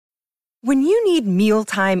When you need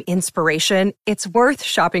mealtime inspiration, it's worth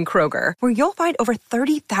shopping Kroger, where you'll find over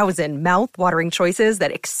 30,000 mouth-watering choices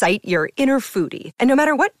that excite your inner foodie. And no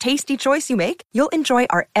matter what tasty choice you make, you'll enjoy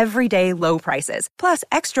our everyday low prices, plus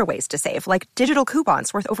extra ways to save, like digital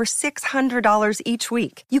coupons worth over $600 each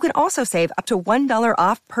week. You can also save up to $1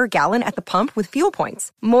 off per gallon at the pump with fuel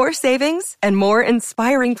points. More savings and more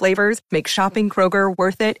inspiring flavors make shopping Kroger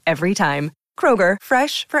worth it every time. Kroger,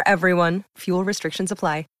 fresh for everyone. Fuel restrictions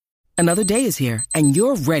apply. Another day is here, and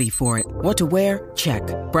you're ready for it. What to wear? Check.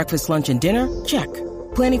 Breakfast, lunch, and dinner? Check.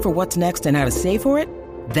 Planning for what's next and how to save for it?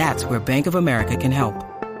 That's where Bank of America can help.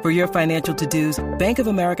 For your financial to-dos, Bank of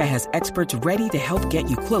America has experts ready to help get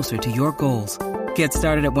you closer to your goals. Get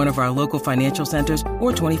started at one of our local financial centers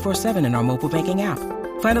or 24/7 in our mobile banking app.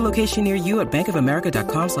 Find a location near you at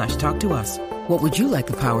bankofamerica.com/talktous. What would you like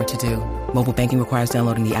the power to do? Mobile banking requires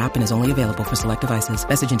downloading the app and is only available for select devices.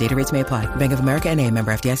 Message and data rates may apply. Bank of America N.A.,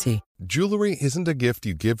 member FDIC. Jewelry isn't a gift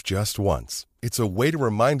you give just once. It's a way to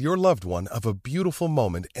remind your loved one of a beautiful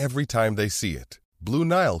moment every time they see it. Blue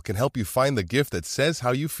Nile can help you find the gift that says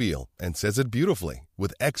how you feel and says it beautifully,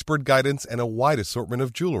 with expert guidance and a wide assortment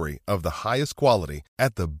of jewelry of the highest quality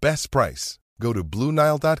at the best price. Go to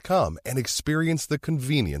BlueNile.com and experience the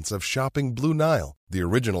convenience of shopping Blue Nile, the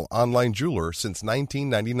original online jeweler since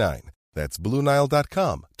 1999. That's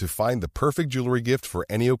BlueNile.com to find the perfect jewelry gift for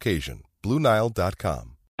any occasion.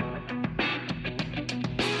 BlueNile.com.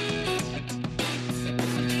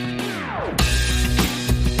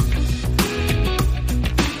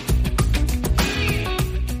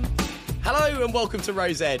 Hello and welcome to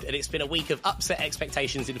Rose Ed, and it's been a week of upset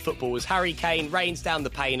expectations in football as Harry Kane rains down the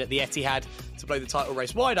pain at the Etihad to blow the title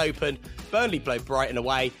race wide open. Burnley blow Brighton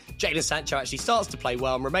away. Jadon Sancho actually starts to play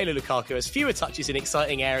well, and Romelu Lukaku has fewer touches in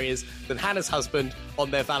exciting areas than Hannah's husband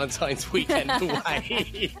on their Valentine's weekend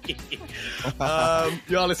away.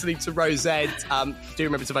 You are listening to Rose Ed. Do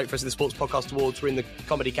remember to vote for us in the Sports Podcast Awards. We're in the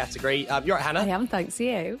comedy category. You're right, Hannah? I am, thanks to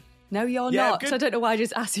you. No, you're not. Good. So I don't know why I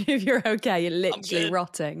just asked you if you're okay. You're literally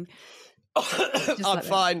rotting. I'm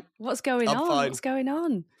fine. What's going on? Fine. What's going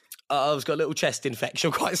on? I've got a little chest infection.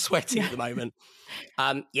 I'm quite sweaty at the moment.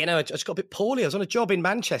 I just got a bit poorly. I was on a job in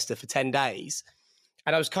Manchester for 10 days.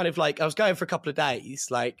 And I was kind of like, I was going for a couple of days,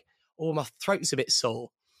 like, oh, my throat's a bit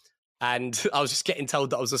sore. And I was just getting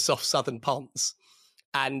told that I was a soft southern ponce.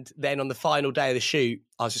 And then on the final day of the shoot,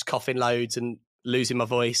 I was just coughing loads and losing my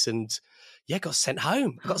voice and got sent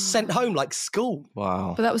home. I got sent home like school.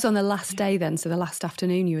 Wow. But that was on the last day then, so the last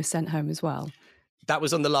afternoon you were sent home as well. That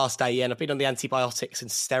was on the last day, yeah, and I've been on the antibiotics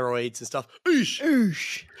and steroids and stuff. Oosh,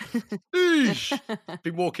 oosh, oosh.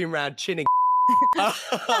 Been walking around chinning.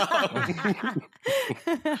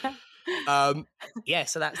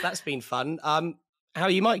 So that's been fun. How are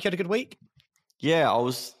you, Mike? You had a good week? Yeah, I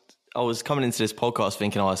was coming into this podcast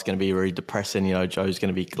thinking, it's going to be really depressing. You know, Joe's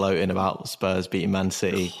going to be gloating about Spurs beating Man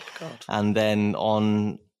City. Oh, God. And then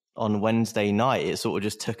on Wednesday night, it sort of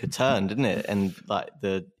just took a turn, didn't it? And like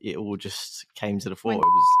it all just came to the fore.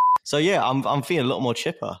 I'm feeling a lot more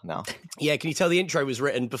chipper now. Yeah, can you tell the intro was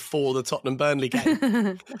written before the Tottenham Burnley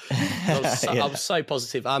game? I was so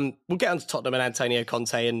positive. We'll get on to Tottenham and Antonio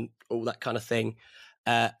Conte and all that kind of thing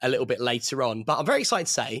a little bit later on. But I'm very excited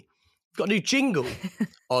to say we've got a new jingle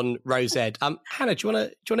on Rose Ed. Hannah, do you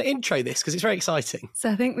want to intro this? Because it's very exciting.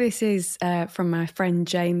 So I think this is from my friend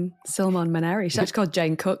Jane Silman Maneri. She's actually called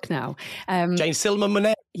Jane Cook now. Jane Silman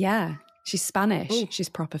Maneri? Yeah, she's Spanish. Ooh. She's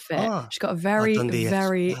proper fit. She's got a very,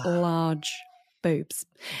 very large boobs.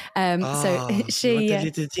 So she... a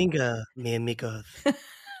little jingle, mi amigos.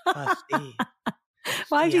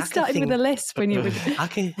 Why have you started with a lisp when you... I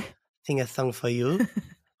can sing a song for you.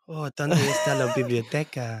 ¿Dónde está la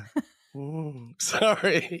biblioteca?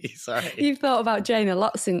 Sorry. You've thought about Jane a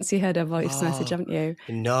lot since you heard her voice message, haven't you?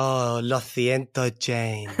 No, lo siento,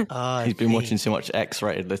 Jane. He's been watching so much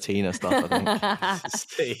X-rated Latina stuff, I think.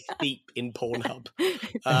 Stay deep in Pornhub.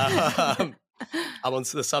 I'm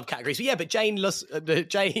onto the subcategories. But yeah, but Jane, what's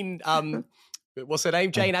her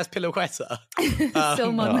name? Jane as Pilouetta.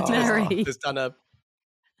 Silman Maneri. Has done a...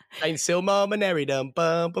 Jane Silman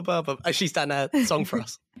Maneri. She's done a song for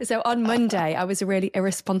us. So on Monday, I was a really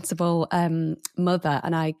irresponsible mother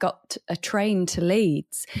and I got a train to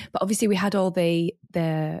Leeds. But obviously we had all the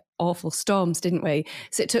awful storms, didn't we?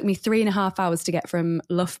 So it took me 3.5 hours to get from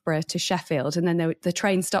Loughborough to Sheffield. And then the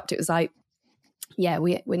train stopped. It was like, yeah,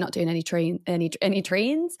 we're not doing any trains. We're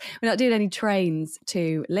not doing any trains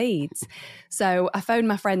to Leeds. So I phoned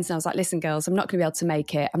my friends and I was like, listen, girls, I'm not going to be able to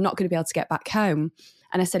make it. I'm not going to be able to get back home.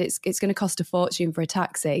 And I said, it's going to cost a fortune for a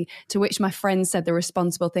taxi. To which my friends said the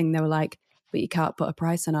responsible thing. They were like, but you can't put a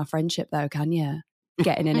price on our friendship though, can you?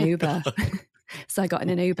 Getting an Uber. So I got in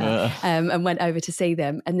an Uber and went over to see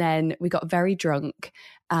them. And then we got very drunk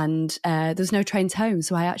and there was no trains home.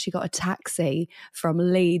 So I actually got a taxi from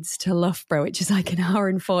Leeds to Loughborough, which is like an hour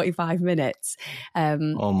and 45 minutes Oh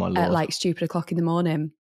my Lord. at like stupid o'clock in the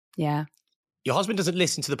morning. Yeah. Your husband doesn't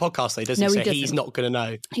listen to the podcast, though, does he? No, he So doesn't. he's not going to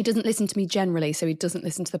know. He doesn't listen to me generally, so he doesn't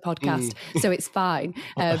listen to the podcast. So it's fine.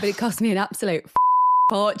 But it cost me an absolute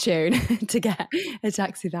fortune to get a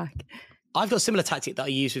taxi back. I've got a similar tactic that I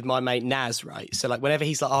use with my mate Naz, right? So like whenever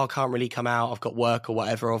he's like, I can't really come out, I've got work or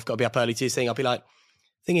whatever, or I've got to be up early to this thing, I'll be like,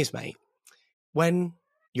 thing is, mate, when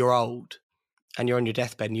you're old and you're on your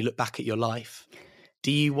deathbed and you look back at your life,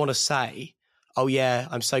 do you want to say, oh yeah,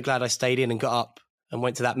 I'm so glad I stayed in and got up and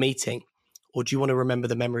went to that meeting? Or do you want to remember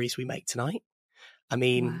the memories we make tonight? I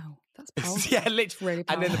mean... Wow, that's powerful. Yeah, literally. Really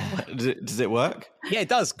powerful. Does it work? Yeah, it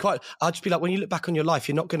does. Quite. I'll just be like, when you look back on your life,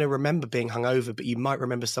 you're not going to remember being hungover, but you might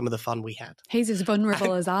remember some of the fun we had. He's as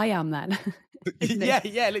vulnerable as I am then. Yeah,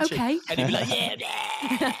 literally. Okay. And he'd be like,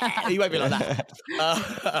 yeah. He won't be like that.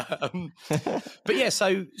 But yeah,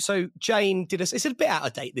 so Jane did us. It's a bit out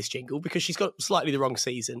of date, this jingle, because she's got slightly the wrong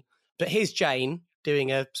season. But here's Jane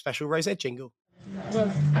doing a special Rosette jingle.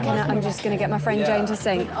 I'm just going to get my friend Jane to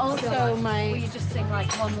sing. Also, Will you just sing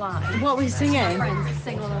like one line? what are we singing? Friends,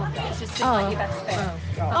 sing along. Just sing like your best bit.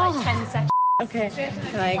 For like 10 seconds. Okay,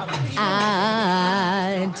 like,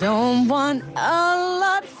 I don't want a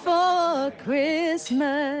lot for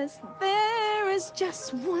Christmas. There is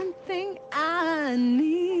just one thing I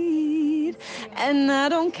need, and I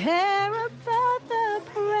don't care about the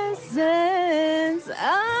presents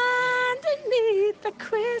underneath the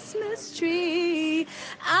Christmas tree.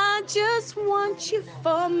 I just want you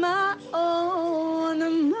for my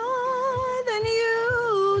own, more than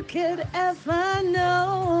you could ever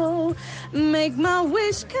know. Make my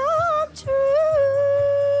wish come true.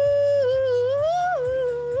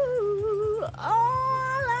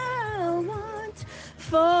 All I want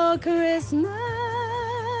for Christmas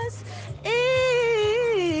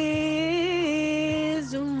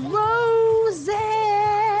is roses.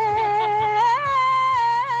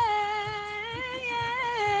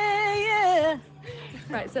 Yeah.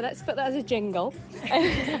 Right, so let's put that as a jingle.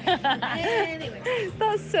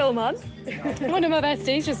 That's Silman. One of my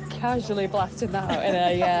besties just casually blasted that out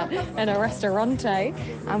in a restaurante,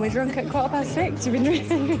 and we're drunk at 6:15. We've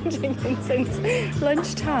been drinking since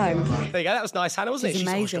lunchtime. There you go. That was nice, Hannah, wasn't it? She's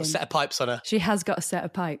She's always got a amazing. set of pipes on her. She has got a set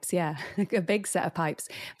of pipes, yeah, a big set of pipes.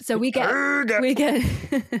 So we get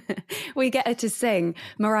we get her to sing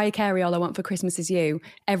Mariah Carey, "All I Want for Christmas Is You"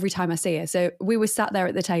 every time I see her. So we were sat there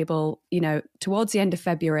at the table, towards the end of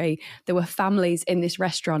February. There were families in this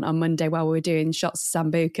restaurant on Monday while we were doing shots of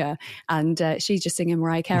Sambuca, and she's just singing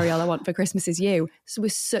Mariah Carey, "All I Want for Christmas Is You." So we're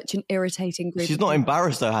such an irritating group. She's not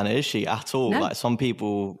embarrassed though, Hannah, is she, at all? No. Like some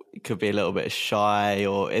people could be a little bit shy,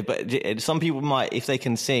 but some people might, if they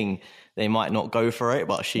can sing, they might not go for it,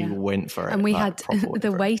 but she went for it. And we like, had proper went the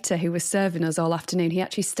for it. waiter who was serving us all afternoon. He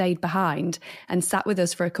actually stayed behind and sat with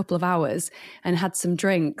us for a couple of hours and had some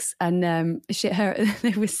drinks. And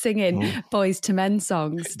they were singing Boys to Men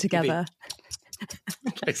songs together.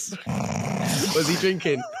 Was he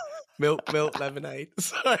drinking? Milk, lemonade.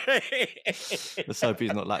 Sorry. The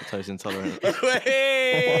Soapy's not lactose intolerant.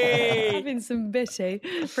 Having some bitty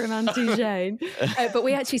from Auntie Jane. But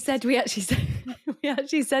we actually said to him,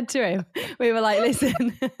 we were like, listen.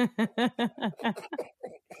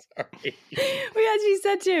 Sorry. We actually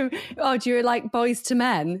said to him, oh, do you like Boys to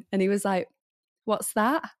Men? And he was like, what's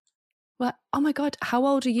that? Well, oh my God, how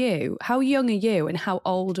old are you? How young are you? And how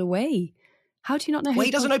old are we? How do you not know? Well,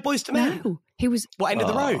 he doesn't know Boys to Men. No, he was. What, end of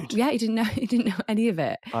the road? Yeah, he didn't know any of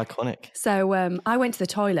it. Iconic. So I went to the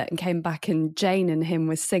toilet and came back, and Jane and him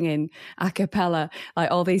was singing a cappella,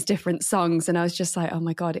 like all these different songs. And I was just like, oh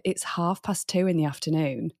my God, it's 2:30 in the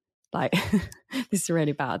afternoon. Like, this is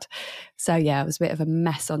really bad. So yeah, it was a bit of a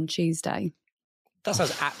mess on Tuesday. That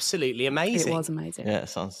sounds absolutely amazing. It was amazing. Yeah, it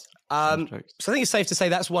sounds So I think it's safe to say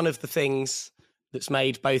that's one of the things that's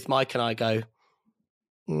made both Mike and I go,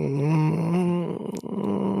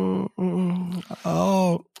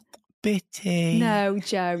 oh, bitty. No,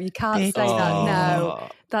 Joe, you can't say that. No,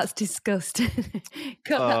 that's disgusting.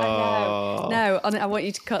 Cut that out. No, I want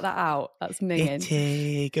you to cut that out. That's minging.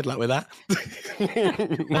 Bitty. Good luck with that.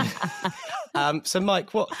 So,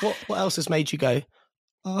 Mike, what else has made you go,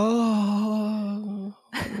 oh?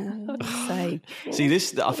 Say. See,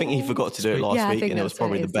 this, I think he forgot to do it last Yeah, I week, think and it was that's what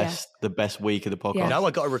probably it the is, best week of the podcast. Yeah. No,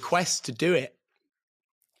 I got a request to do it.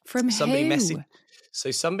 From Somebody who?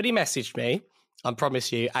 somebody messaged me, I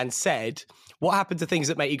promise you, and said, what happened to things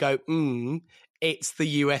that make you go, it's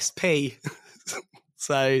the USP.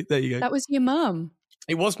 So there you go. That was your mum.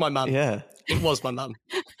 It was my mum. Yeah. It was my mum.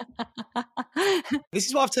 This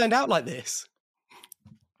is why I've turned out like this.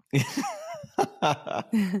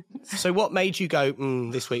 So what made you go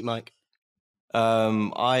this week, Mike?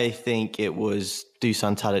 I think it was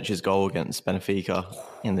Dusan Tadic's goal against Benfica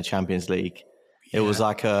in the Champions League. It was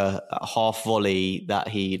like a half volley that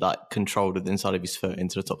he like controlled with the inside of his foot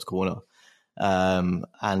into the top corner.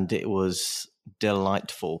 And it was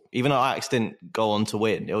delightful. Even though Ajax didn't go on to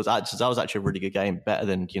win, that was actually a really good game, better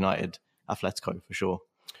than United Atletico for sure.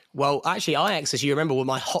 Well, actually, Ajax, as you remember, were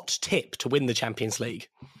my hot tip to win the Champions League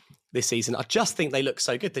this season. I just think they look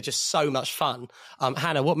so good. They're just so much fun.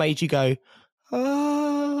 Hannah, what made you go, I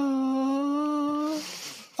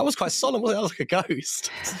was quite solemn, wasn't it? I was like a ghost.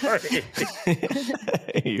 Sorry.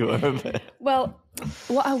 You were a bit. Well,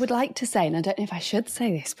 what I would like to say, and I don't know if I should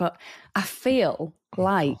say this, but I feel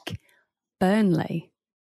like Burnley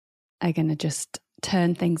are going to just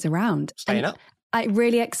turn things around. Staying up. It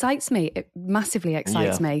really excites me. It massively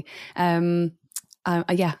excites me. I've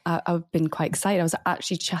been quite excited. I was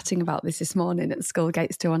actually chatting about this morning at school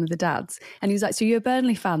gates to one of the dads, and he was like, "So you're a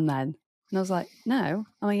Burnley fan then?" And I was like, "No,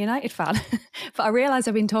 I'm a United fan." But I realised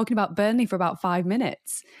I've been talking about Burnley for about 5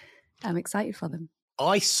 minutes. I'm excited for them.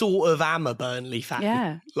 I sort of am a Burnley fan.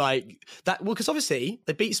 Yeah. Like that, well, because obviously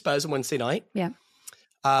they beat Spurs on Wednesday night. Yeah.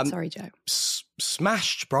 Sorry, Joe.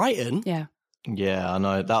 Smashed Brighton. Yeah. Yeah, I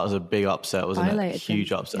know. That was a big upset, wasn't Violated it? Huge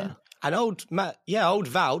them. upset. Yeah. And old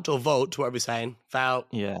Wout or Volt, what are we saying? Wout.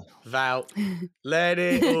 Yeah. Wout. Let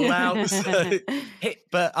it all out.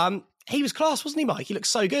 But he was class, wasn't he, Mike? He looked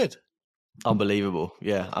so good. Unbelievable.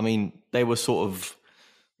 Yeah. I mean, they were sort of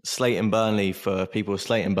slating Burnley for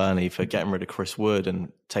getting rid of Chris Wood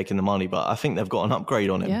and taking the money, but I think they've got an upgrade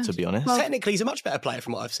on him, to be honest. Well, technically, he's a much better player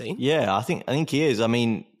from what I've seen. Yeah, I think he is. I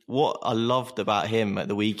mean, what I loved about him at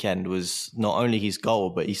the weekend was not only his goal,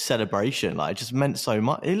 but his celebration. Like, it just meant so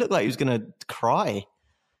much. It looked like he was going to cry.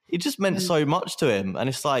 It just meant so much to him. And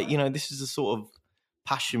it's like, this is the sort of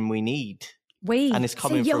passion we need. And it's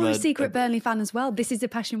coming you're from a secret Burnley fan as well. This is the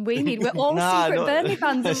passion we need. We're all secret Burnley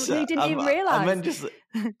fans. We didn't even realise.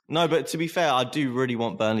 No, but to be fair, I do really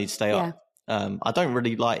want Burnley to stay up. I don't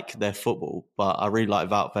really like their football, but I really like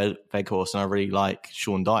Wout Weghorst and I really like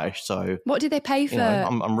Sean Dyche. So what did they pay for?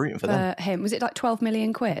 I'm rooting for them. Him. Was it like 12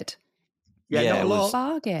 million quid? Yeah, it was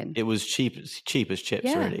bargain. It was cheap as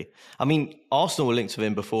chips, really. I mean, Arsenal were linked with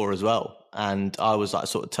him before as well, and I was like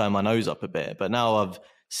sort of turn my nose up a bit. But now I've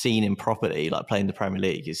seen him properly, like playing the Premier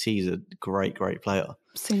League. He's a great player.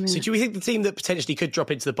 So do we think the team that potentially could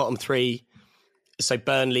drop into the bottom three, so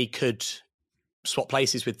Burnley could swap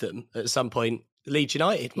places with them at some point? Leeds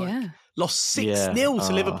United, Mike, lost 6-0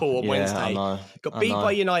 to Liverpool on Wednesday. Got beat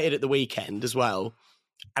by United at the weekend as well.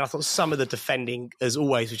 And I thought some of the defending, as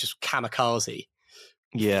always, was just kamikaze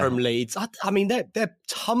from Leeds. I mean, they're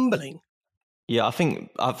tumbling. Yeah, I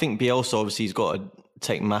think Bielsa obviously has got to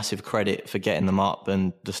take massive credit for getting them up,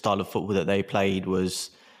 and the style of football that they played was,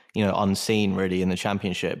 unseen really in the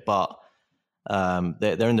Championship. But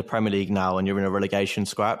they're in the Premier League now, and you're in a relegation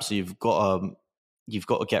scrap, so you've got to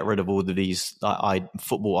get rid of all of these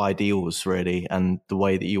football ideals really, and the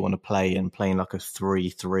way that you want to play, and playing like a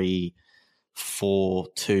 3-3.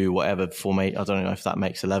 4-2, whatever formation. I don't know if that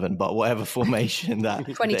makes 11, but whatever formation that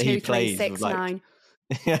 22, that he plays, 26, like, 9.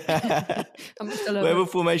 Whatever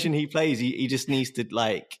formation he plays, he just needs to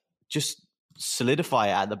just solidify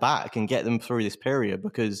it at the back and get them through this period,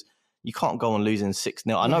 because you can't go on losing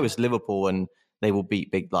 6-0. I know it's Liverpool and they will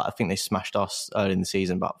beat big. Like I think they smashed us early in the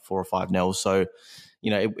season about 4 or 5-0. So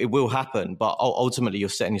it will happen, but ultimately you're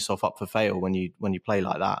setting yourself up for fail when you play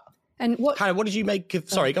like that. And Hannah, what did you make of...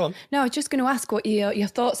 Sorry, go on. No, I was just going to ask what your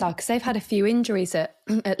thoughts are, because they've had a few injuries at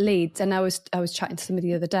Leeds, and I was chatting to somebody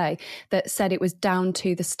the other day that said it was down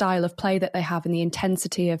to the style of play that they have and the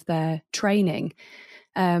intensity of their training,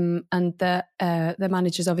 and the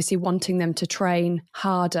manager's obviously wanting them to train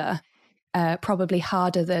harder, probably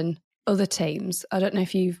harder than other teams. I don't know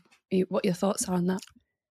if what your thoughts are on that.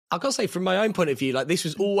 I've got to say, from my own point of view, like this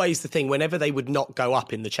was always the thing whenever they would not go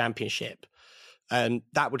up in the Championship.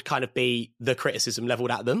 That would kind of be the criticism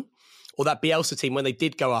levelled at them. Or that Bielsa team, when they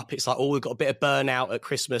did go up, it's like, we've got a bit of burnout at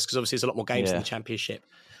Christmas because obviously there's a lot more games in the Championship.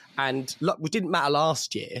 And look, it didn't matter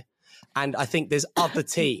last year. And I think there's other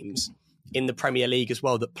teams in the Premier League as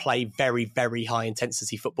well that play very, very high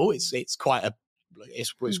intensity football. It's quite a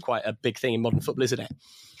big thing in modern football, isn't it?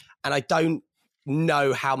 And I don't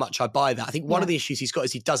know how much I buy that. I think one of the issues he's got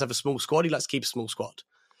is he does have a small squad. He likes to keep a small squad.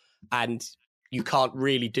 And you can't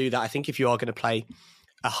really do that, I think, if you are going to play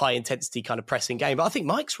a high-intensity kind of pressing game. But I think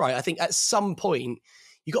Mike's right. I think at some point,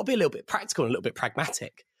 you've got to be a little bit practical and a little bit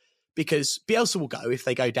pragmatic, because Bielsa will go if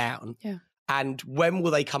they go down. Yeah. And when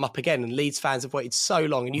will they come up again? And Leeds fans have waited so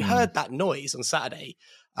long. And you heard that noise on Saturday,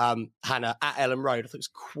 Hannah, at Ellen Road. I thought it was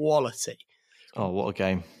quality. Oh, what a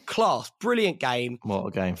game. Class, brilliant game. What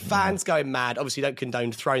a game. Fans going mad. Obviously, don't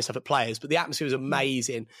condone throwing stuff at players, but the atmosphere was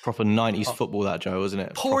amazing. Proper 90s football, that, Joe, wasn't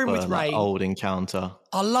it? Pouring Proper, with rain. Old encounter.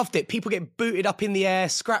 I loved it. People getting booted up in the air,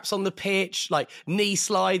 scraps on the pitch, like knee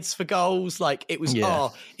slides for goals. Like it was,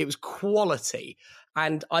 it was quality.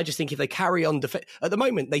 And I just think if they carry on, at the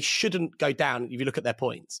moment, they shouldn't go down if you look at their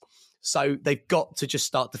points. So they've got to just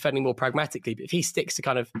start defending more pragmatically. But if he sticks to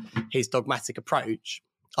kind of his dogmatic approach,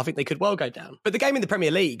 I think they could well go down. But the game in the Premier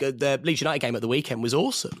League, the Leeds United game at the weekend, was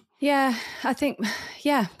awesome. Yeah, I think,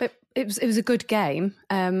 but it was a good game.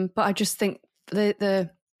 But I just think I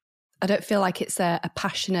don't feel like it's a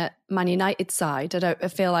passionate Man United side. I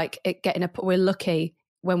feel like we're lucky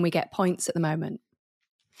when we get points at the moment.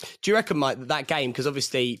 Do you reckon, Mike, that game, because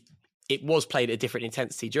obviously it was played at a different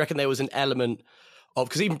intensity, do you reckon there was an element of,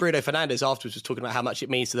 because even Bruno Fernandes afterwards was talking about how much it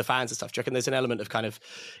means to the fans and stuff, do you reckon there's an element of kind of,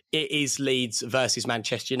 it is Leeds versus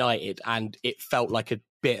Manchester United and it felt like a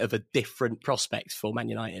bit of a different prospect for Man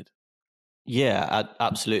United? Yeah,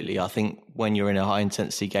 absolutely. I think when you're in a high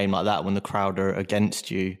intensity game like that, when the crowd are against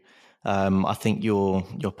you, I think your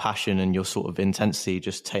passion and your sort of intensity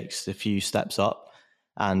just takes a few steps up.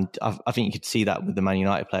 And I think you could see that with the Man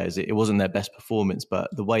United players. It wasn't their best performance, but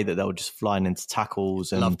the way that they were just flying into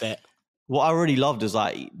tackles. And loved it. What I really loved is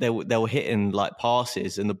like they were hitting like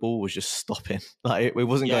passes and the ball was just stopping. Like it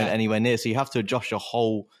wasn't going anywhere near. So you have to adjust your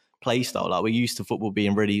whole play style. Like we're used to football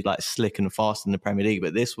being really like slick and fast in the Premier League,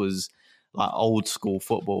 but this was like old school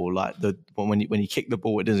football. Like when you kick the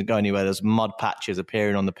ball, it doesn't go anywhere. There's mud patches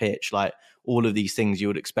appearing on the pitch. Like all of these things you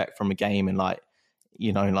would expect from a game in like,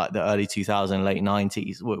 you know, like the early 2000s, late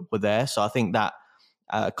 90s were there. So I think that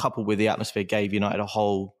coupled with the atmosphere gave United a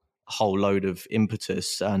whole load of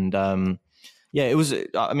impetus. And it was,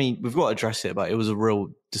 I mean, we've got to address it, but it was a real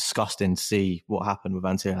disgusting to see what happened with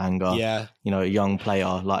Anthony Elanga. Yeah. You know, a young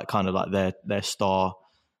player, like kind of like their star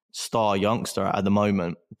youngster at the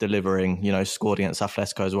moment, delivering, you know, scored against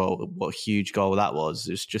Atletico as well. What a huge goal that was.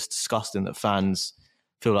 It's just disgusting that fans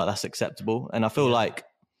feel like that's acceptable. And I feel like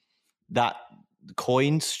that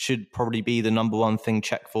coins should probably be the number one thing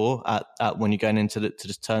checked for at when you're going into the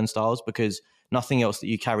turnstiles, because nothing else that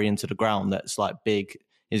you carry into the ground that's like big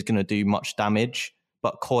is going to do much damage,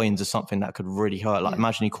 but coins are something that could really hurt. Like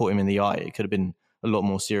imagine you caught him in the eye, it could have been a lot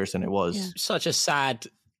more serious than it was. Such a sad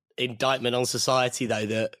indictment on society though,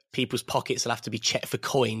 that people's pockets will have to be checked for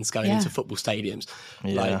coins going into football stadiums.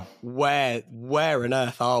 Like where on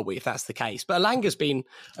earth are we if that's the case? But Elanga's been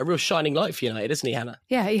a real shining light for United, isn't he, Hannah?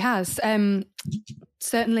 Yeah, he has.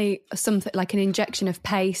 Certainly something like an injection of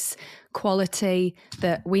pace, quality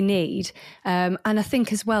that we need. And I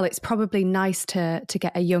think as well, it's probably nice to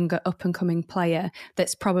get a younger up and coming player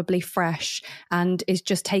that's probably fresh and is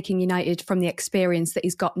just taking United from the experience that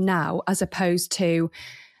he's got now, as opposed to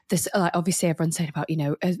this, like obviously everyone's saying about, you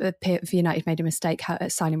know, if United made a mistake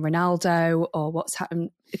signing Ronaldo or what's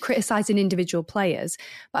happened, criticising individual players.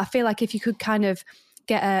 But I feel like if you could kind of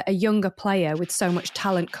get a younger player with so much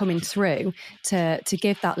talent coming through to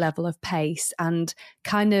give that level of pace and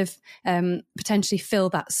kind of potentially fill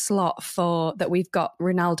that slot for that we've got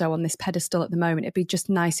Ronaldo on this pedestal at the moment. It'd be just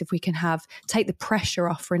nice if we can take the pressure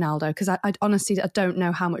off Ronaldo, because I honestly don't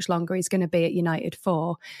know how much longer he's going to be at United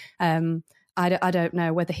for. I don't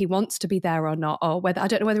know whether he wants to be there or not, or I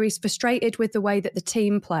don't know whether he's frustrated with the way that the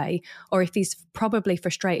team play, or if he's probably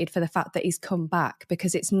frustrated for the fact that he's come back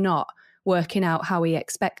because it's not working out how he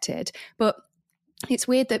expected. But it's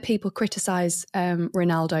weird that people criticise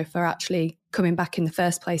Ronaldo for actually coming back in the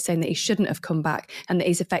first place, saying that he shouldn't have come back and that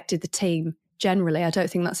he's affected the team generally. I don't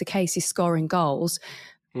think that's the case. He's scoring goals.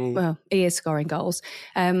 Well, he is scoring goals.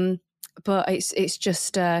 But it's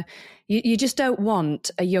just, you just don't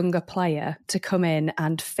want a younger player to come in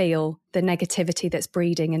and feel the negativity that's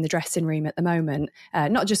breeding in the dressing room at the moment,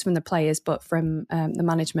 not just from the players, but from the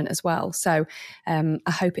management as well. So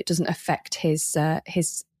I hope it doesn't affect his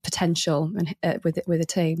potential and with the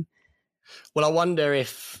team. Well, I wonder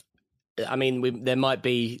if, I mean, there might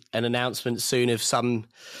be an announcement soon of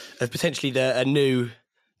potentially a new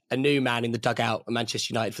man in the dugout at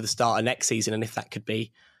Manchester United for the start of next season, and if that could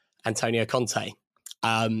be Antonio Conte.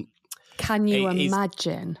 Can you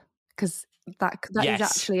imagine? Because that is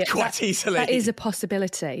actually quite easily. That is a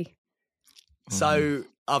possibility. So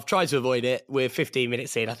I've tried to avoid it. We're 15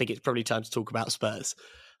 minutes in. I think it's probably time to talk about Spurs.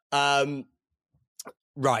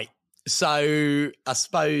 Right. So I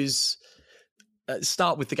suppose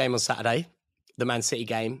start with the game on Saturday, the Man City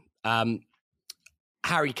game.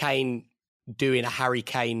 Harry Kane doing Harry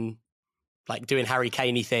Kane-y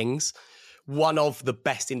things. one of the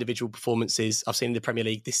best individual performances I've seen in the Premier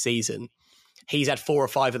League this season. He's had 4 or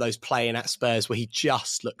 5 of those playing at Spurs where he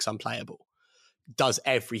just looks unplayable. Does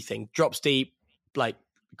everything. Drops deep, like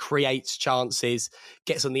creates chances,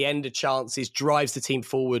 gets on the end of chances, drives the team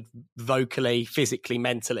forward vocally, physically,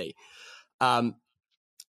 mentally.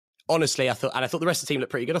 Honestly, I thought the rest of the team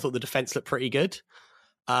looked pretty good. I thought the defence looked pretty good.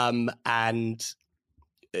 And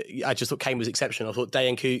I just thought Kane was exceptional. I thought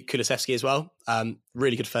Dejan Kulusevski as well.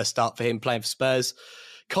 Really good first start for him playing for Spurs.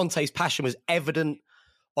 Conte's passion was evident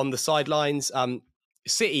on the sidelines.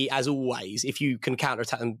 City, as always, if you can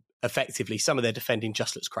counter-attack them effectively, some of their defending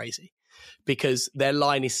just looks crazy because their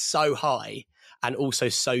line is so high and also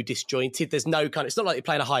so disjointed. There's no it's not like they're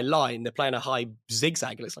playing a high line, they're playing a high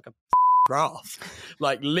zigzag. It looks like a graph.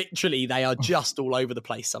 Like literally they are just all over the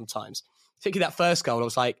place sometimes. Particularly that first goal, I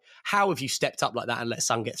was like, how have you stepped up like that and let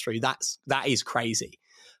Son get through? That is crazy.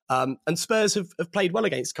 And Spurs have played well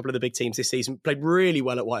against a couple of the big teams this season, played really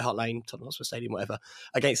well at White Hart Lane, Tottenham Hotspur Stadium, whatever,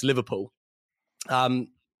 against Liverpool. And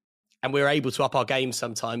we're able to up our game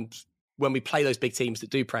sometimes when we play those big teams that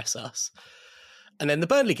do press us. And then the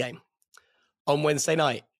Burnley game on Wednesday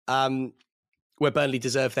night, where Burnley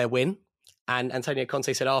deserved their win. And Antonio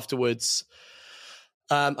Conte said afterwards,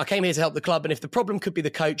 I came here to help the club, and if the problem could be the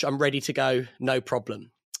coach, I'm ready to go, no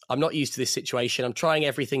problem. I'm not used to this situation. I'm trying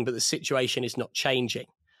everything, but the situation is not changing.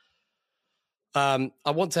 I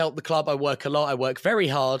want to help the club. I work a lot. I work very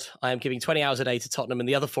hard. I am giving 20 hours a day to Tottenham, and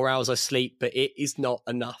the other 4 hours I sleep, but it is not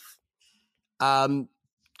enough.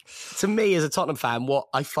 To me, as a Tottenham fan, what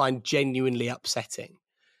I find genuinely upsetting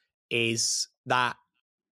is that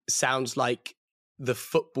sounds like the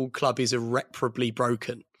football club is irreparably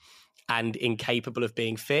broken and incapable of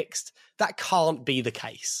being fixed. That can't be the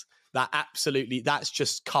case. That's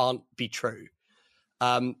just can't be true.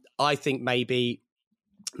 I think maybe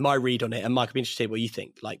my read on it, and Mike, I'd be interested in what you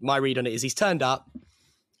think. Like, my read on it is he's turned up,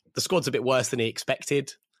 the squad's a bit worse than he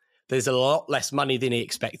expected. There's a lot less money than he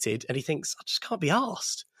expected. And he thinks, I just can't be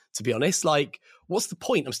arsed, to be honest. Like, what's the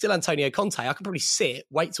point? I'm still Antonio Conte. I can probably sit,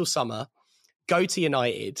 wait till summer, go to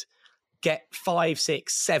United, get 5,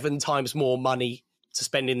 6, 7 times more money to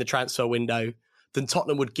spend in the transfer window than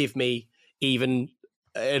Tottenham would give me even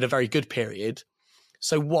in a very good period.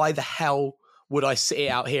 So why the hell would I sit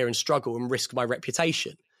out here and struggle and risk my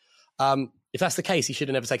reputation? If that's the case, he should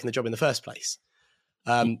have never taken the job in the first place.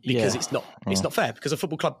 Because it's not fair, because a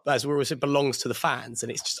football club, as we always said, belongs to the fans,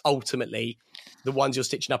 and it's just ultimately the ones you're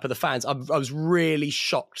stitching up are the fans. I was really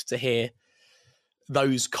shocked to hear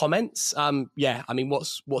those comments.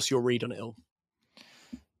 What's your read on it all?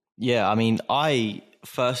 Yeah, I mean, I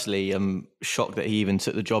firstly am shocked that he even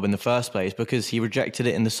took the job in the first place, because he rejected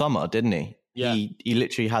it in the summer, didn't he? Yeah. He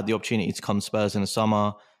literally had the opportunity to come to Spurs in the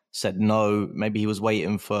summer, said no. Maybe he was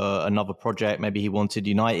waiting for another project. Maybe he wanted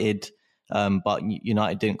United, but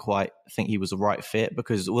United didn't quite think he was the right fit,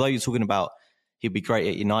 because although you're talking about he'd be great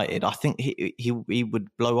at United, I think he would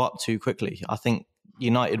blow up too quickly. I think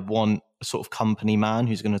United want a sort of company man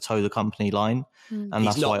who's going to toe the company line. And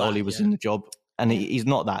that's why Ollie was in the job. And he's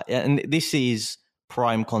not that. And this is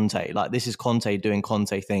prime Conte. Like, this is Conte doing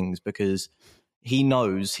Conte things, because he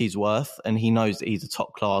knows his worth, and he knows that he's a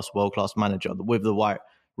top-class, world-class manager with the right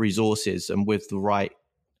resources and with the right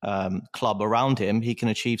club around him, he can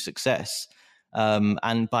achieve success.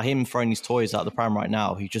 And by him throwing his toys out the pram right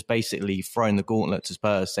now, he's just basically throwing the gauntlet to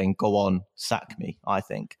Spurs, saying, go on, sack me, I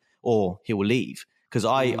think, or he will leave. Because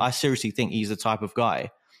I seriously think he's the type of guy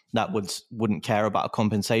that wouldn't care about a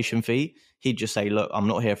compensation fee. He'd just say, look, I'm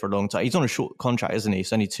not here for a long time. He's on a short contract, isn't he?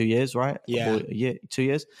 It's only 2 years, right? Yeah. 2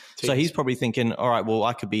 years. So he's probably thinking, all right, well,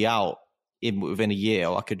 I could be out within a year,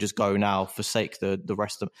 or I could just go now, forsake the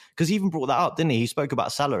rest of them. Because he even brought that up, didn't he? He spoke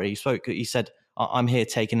about salary. He said, I'm here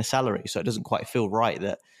taking a salary. So it doesn't quite feel right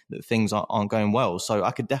that things aren't going well. So I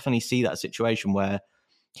could definitely see that situation where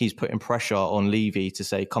he's putting pressure on Levy to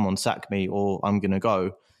say, come on, sack me, or I'm going to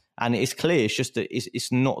go. And it's clear, it's just that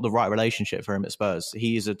it's not the right relationship for him at Spurs.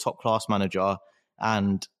 He is a top-class manager,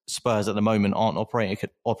 and Spurs at the moment aren't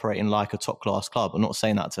operating like a top-class club. I'm not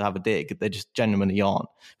saying that to have a dig. They just genuinely aren't,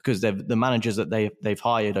 because the managers that they've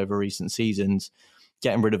hired over recent seasons,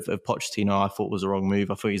 getting rid of Pochettino, I thought was a wrong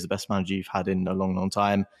move. I thought he's the best manager you've had in a long, long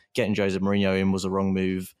time. Getting Jose Mourinho in was a wrong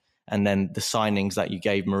move. And then the signings that you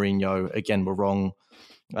gave Mourinho, again, were wrong.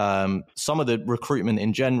 Some of the recruitment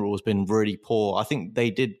in general has been really poor. I think they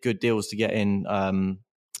did good deals to get in.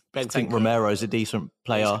 I think Romero's a decent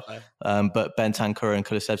player, but Bentancur and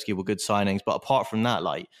Kulusevski were good signings. But apart from that,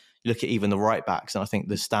 like, you look at even the right backs, and I think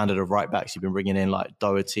the standard of right backs you've been bringing in, like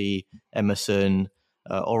Doherty, Emerson,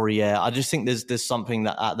 Aurier, I just think there's something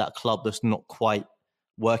that at that club that's not quite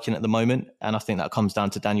working at the moment. And I think that comes down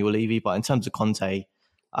to Daniel Levy. But in terms of Conte,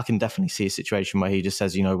 I can definitely see a situation where he just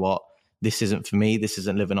says, you know what, this isn't for me. This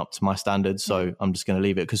isn't living up to my standards. So I'm just going to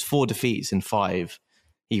leave it. Because 4 defeats in 5,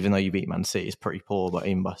 even though you beat Man City, is pretty poor, but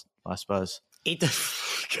even by Spurs. He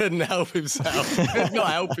couldn't help himself. Could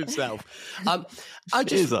not help himself.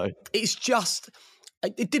 It's just,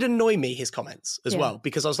 it did annoy me, his comments as well,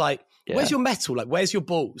 because I was like, where's your mettle? Like, where's your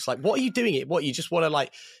balls? Like, what are you doing it? What, you just want to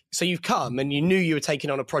like, so you've come and you knew you were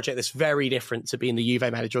taking on a project that's very different to being the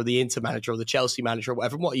Juve manager or the Inter manager or the Chelsea manager or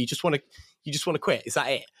whatever. What, you just want to quit? Is that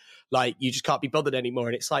it? Like, you just can't be bothered anymore.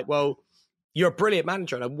 And it's like, well, you're a brilliant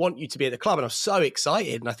manager and I want you to be at the club. And I'm so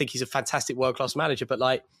excited. And I think he's a fantastic world-class manager. But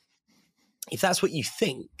like, if that's what you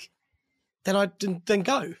think, then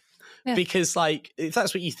go. Yeah. Because like, if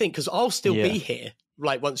that's what you think, because I'll still be here,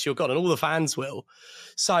 like once you're gone, and all the fans will.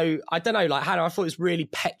 So I don't know, like Hannah, I thought it was really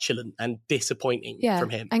petulant and disappointing from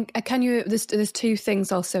him. And can you, there's 2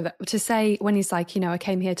 things also that, to say when he's like, you know, I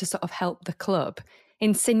came here to sort of help the club,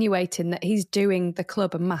 insinuating that he's doing the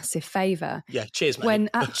club a massive favour. Yeah, cheers, mate. When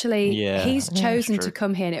actually he's chosen to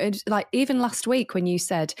come here. And it was like, even last week when you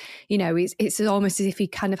said, you know, it's almost as if he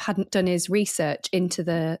kind of hadn't done his research into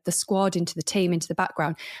the squad, into the team, into the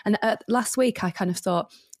background. And last week I kind of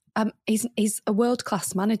thought, he's a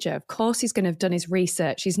world-class manager. Of course he's going to have done his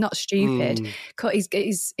research. He's not stupid. He's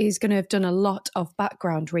going to have done a lot of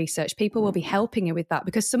background research. People will be helping him with that,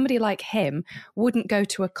 because somebody like him wouldn't go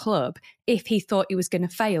to a club if he thought he was going to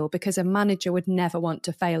fail, because a manager would never want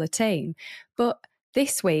to fail a team. But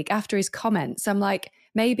this week, after his comments, I'm like,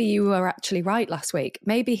 maybe you were actually right last week.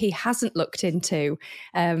 Maybe he hasn't looked into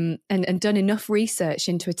and done enough research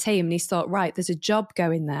into a team, and he's thought, right, there's a job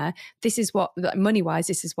going there. This is what, money-wise,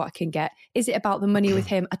 this is what I can get. Is it about the money with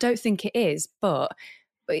him? I don't think it is, but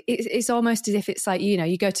it's almost as if it's like, you know,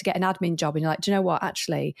 you go to get an admin job and you're like, do you know what,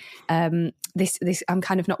 actually, this I'm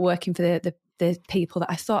kind of not working for the people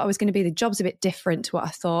that I thought I was going to be. The job's a bit different to what I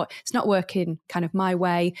thought. It's not working kind of my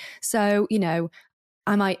way. So, you know,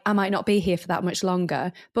 I might not be here for that much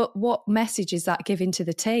longer. But what message is that giving to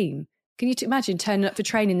the team? Can you imagine turning up for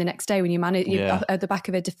training the next day when you're at the back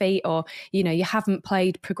of a defeat, or, you know, you haven't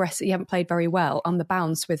played very well on the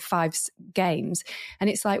bounce with 5 games. And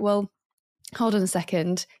it's like, well, hold on a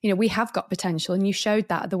second, you know, we have got potential, and you showed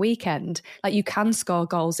that at the weekend. Like, you can score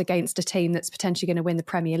goals against a team that's potentially going to win the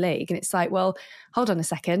Premier League. And it's like, well, hold on a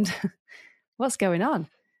second. What's going on?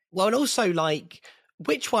 Well, and also, like,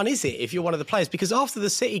 which one is it if you're one of the players? Because after the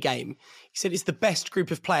City game, he said it's the best group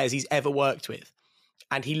of players he's ever worked with.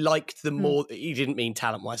 And he liked them more. He didn't mean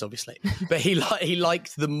talent-wise, obviously, but he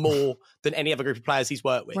liked them more than any other group of players he's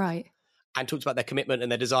worked with. Right. And talked about their commitment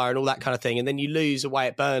and their desire and all that kind of thing. And then you lose away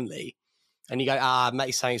at Burnley and you go,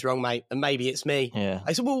 mate, something's wrong, mate. And maybe it's me. Yeah.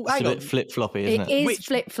 I said, well, hang on. It's a bit flip-floppy, isn't it? It is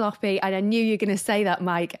flip-floppy. And I knew you were going to say that,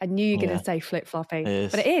 Mike. I knew you were going to say flip-floppy.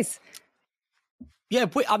 But it is. Yeah,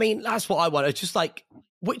 but, I mean, that's what I want. It's just like,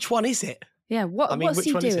 which one is it? Yeah, what's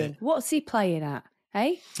he doing? What's he playing at?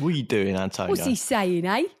 Eh? What are you doing, Antonio? What's he saying,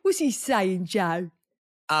 eh? What's he saying, Joe?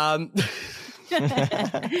 There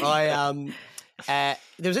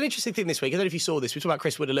was an interesting thing this week. I don't know if you saw this. We were talking about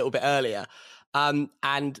Chris Wood a little bit earlier. And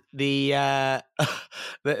there's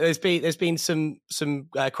been some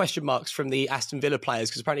question marks from the Aston Villa players,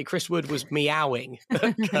 because apparently Chris Wood was meowing at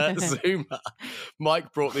Kurt Zouma.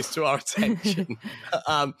 Mike brought this to our attention,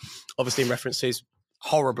 obviously in reference to his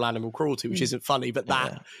horrible animal cruelty, which isn't funny, but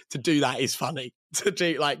to do that is funny.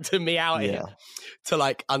 To meow at him, to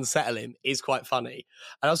like unsettle him is quite funny.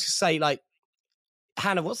 And I was going to say, like,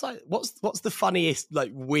 Hannah, what's the funniest,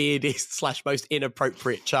 like, weirdest / most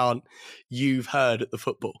inappropriate chant you've heard at the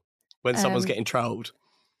football when someone's getting trolled?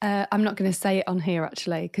 I'm not going to say it on here,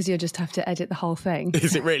 actually, because you'll just have to edit the whole thing.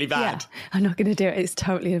 Is it really bad? Yeah, I'm not going to do it. It's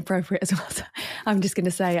totally inappropriate as well. So I'm just going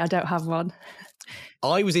to say I don't have one.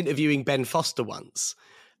 I was interviewing Ben Foster once,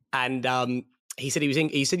 and he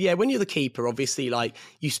said yeah, when you're the keeper, obviously, like,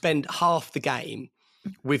 you spend half the game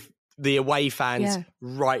with the away fans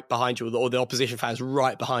right behind you, or the opposition fans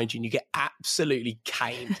right behind you, and you get absolutely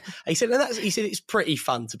caned. He said it's pretty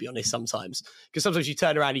fun, to be honest, sometimes, because sometimes you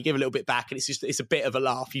turn around, you give a little bit back, and it's a bit of a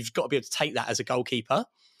laugh. You've got to be able to take that as a goalkeeper,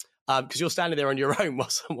 because you're standing there on your own while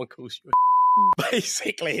someone calls you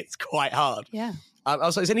basically. It's quite hard. Yeah. I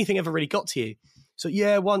was like, has anything ever really got to you? So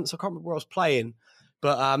yeah, once, I can't remember where I was playing,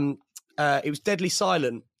 but it was deadly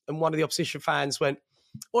silent, and one of the opposition fans went,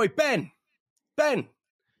 "Oi, Ben.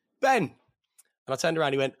 And I turned around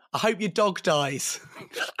and he went, I hope your dog dies."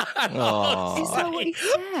 Oh. Is that what he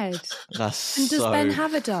said? That's and does Ben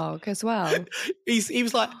have a dog as well? He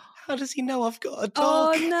was like, how does he know I've got a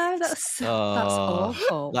Oh dog? no, that's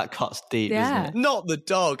awful. That cuts deep, Yeah. isn't it? Not the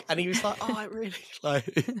dog. And he was like, oh, it really,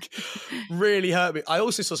 really hurt me. I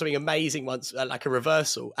also saw something amazing once, like a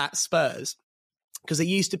reversal at Spurs, because there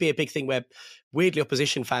used to be a big thing where weirdly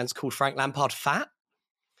opposition fans called Frank Lampard fat.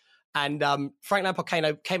 And Frank Lampard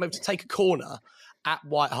came over to take a corner at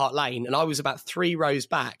White Hart Lane, and I was about 3 rows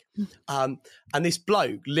back. And this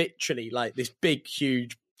bloke, literally like this big,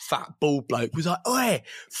 huge, fat, bald bloke, was like, "Oi,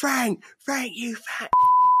 Frank, you fat,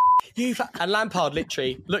 you fat." And Lampard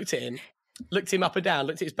literally looked at him, looked him up and down,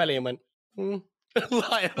 looked at his belly and went,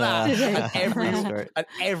 like that. And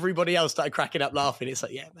everybody else started cracking up laughing. It's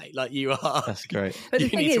like, yeah, mate, like you are. That's great. But You the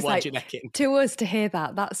thing need to is, wind like, your neck in. to us to hear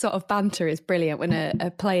that sort of banter is brilliant when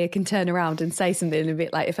a player can turn around and say something a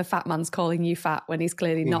bit like, if a fat man's calling you fat when he's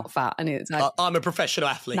clearly not fat, and it's like, I'm a professional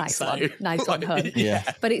athlete. nice so. one, nice one, hun. Yeah.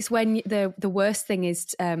 But it's when the worst thing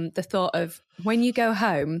is the thought of when you go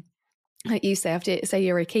home, like you say, after say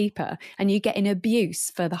you're a keeper and you get an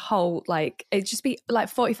abuse for the whole, like, it'd just be like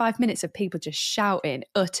 45 minutes of people just shouting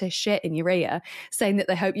utter shit in your ear, saying that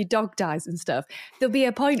they hope your dog dies and stuff. There'll be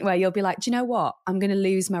a point where you'll be like, do you know what? I'm going to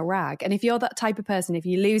lose my rag. And if you're that type of person, if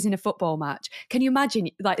you lose in a football match, can you imagine,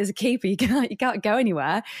 like, as a keeper, you can't go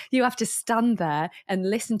anywhere. You have to stand there and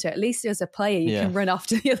listen to it. At least as a player, you can run off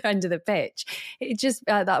to the other end of the pitch. It just,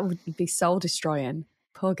 that would be soul destroying.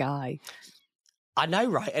 Poor guy. I know,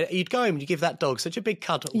 right? You'd go home and you give that dog such a big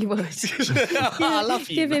cuddle. You would. I love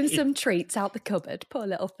you. Give him mate. some treats out the cupboard. Poor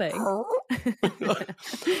little thing.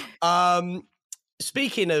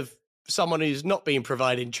 Speaking of someone who's not being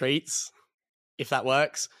providing treats, if that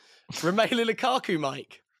works, Romelu Lukaku,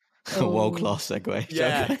 Mike. World class segue.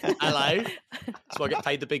 Yeah. Hello. That's why I get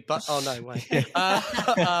paid the big butt. Oh, no, wait.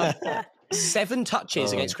 7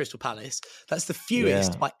 touches against Crystal Palace. That's the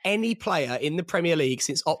fewest by any player in the Premier League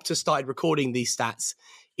since Opta started recording these stats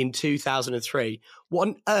in 2003. What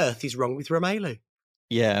on earth is wrong with Romelu?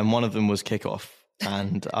 Yeah, and one of them was kickoff.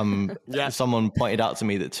 And someone pointed out to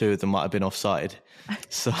me that 2 of them might have been offside.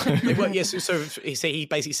 So Well, yes, so he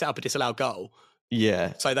basically set up a disallowed goal.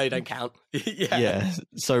 yeah. So they don't count. Yeah.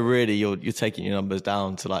 So really you're taking your numbers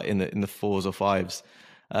down to like in the 4s or 5s.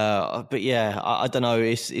 But yeah, I don't know.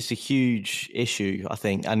 It's a huge issue, I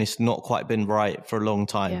think, and it's not quite been right for a long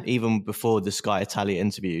time. Yeah. Even before the Sky Italia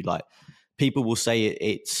interview, like people will say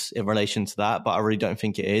it's in relation to that, but I really don't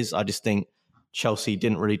think it is. I just think Chelsea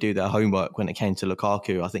didn't really do their homework when it came to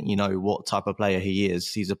Lukaku. I think you know what type of player he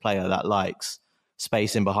is. He's a player that likes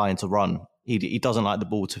space in behind to run. He doesn't like the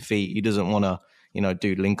ball to feet. He doesn't want to,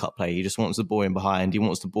 do link up play. He just wants the ball in behind. He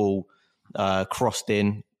wants the ball crossed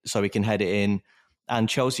in so he can head it in. And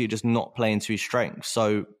Chelsea are just not playing to his strengths.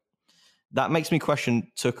 So that makes me question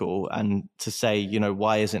Tuchel and to say,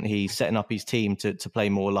 why isn't he setting up his team to play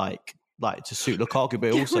more like to suit Lukaku?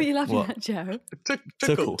 But also, What are you laughing at, Joe?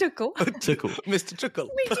 Tuchel. Tuchel. Mr. Tuchel.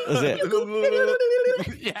 Is it?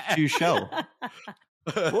 Yeah. Tuchel.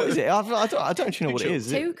 What is it? I don't actually know what it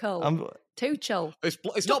is. Tuchel. Tuchel.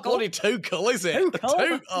 It's not bloody Tuchel, is it?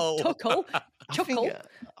 Tuchel.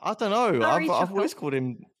 I don't know. Harry I've always Tuchel. called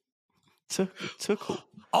him Tuchel.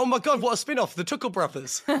 Oh my God, what a spin off. The Tuchel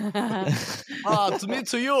brothers. To me,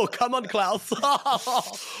 to you. Come on, Klaus.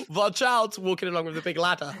 Watch out. Walking along with the big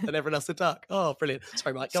ladder and everyone else to duck. Oh, brilliant.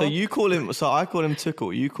 Sorry, Mike. Go So on. you call him, I call him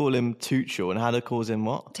Tuchel. You call him Tuchel, and Hannah calls him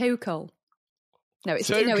what? Tuchel. No, it's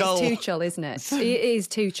Tuchel. Tuchel, isn't it? It is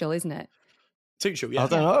Tuchel, isn't it? Tuchel, yeah. I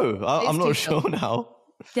don't know. I'm not Tuchel. sure now.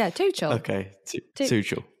 Yeah, Tuchel. Okay,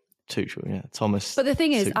 Tuchel, yeah, Thomas. But the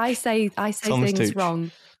thing is, Tuchel. I say Thomas things Tuchel.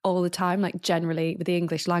 wrong all the time, like generally with the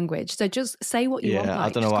English language. So just say what you want. Yeah, Like, I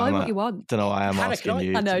don't know just why call it I'm what you want. Don't know why I'm Hannah, asking can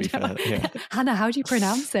you. I know. To be fair. Yeah. Hannah, how do you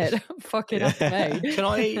pronounce it? Fucking ask me. Can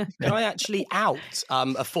I actually out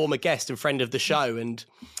a former guest and friend of the show and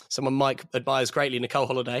someone Mike admires greatly, Nicole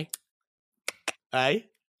Holiday? Hey?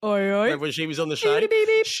 Oi, oi. Remember when she was on the show? Beep, beep,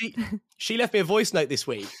 beep. She left me a voice note this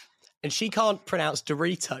week and she can't pronounce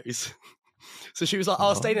Doritos. So she was like,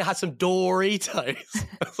 I stayed and had some Doritos.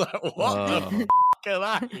 I was like, what the f*** are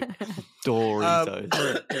that?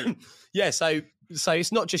 Doritos. Yeah, so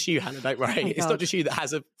it's not just you, Hannah, don't worry. Oh my It's God. not just you that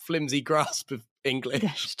has a flimsy grasp of English.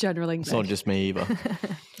 Yeah, it's general English. It's not just me either.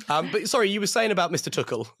 But sorry, you were saying about Mr.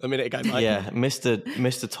 Tuchel a minute ago, Mike. Yeah,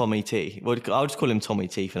 Mr. Tommy T. Well, I'll just call him Tommy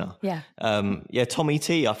T for now. Yeah. Tommy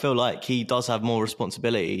T. I feel like he does have more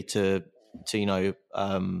responsibility to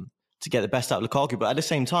get the best out of Lukaku, but at the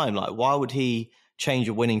same time, like, why would he change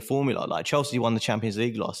a winning formula? Like, Chelsea won the Champions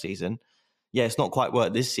League last season. Yeah, it's not quite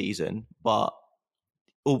worked this season, but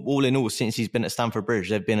all in all, since he's been at Stamford Bridge,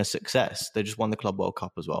 they've been a success. They just won the Club World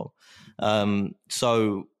Cup as well.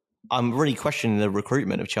 So I'm really questioning the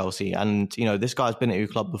recruitment of Chelsea. And, you know, this guy's been at your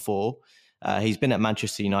club before. He's been at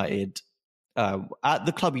Manchester United. At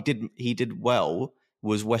the club he did well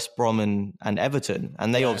was West Brom and Everton.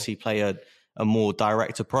 And they obviously play a more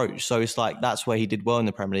direct approach. So it's like that's where he did well in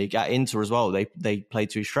the Premier League. At Inter as well, they played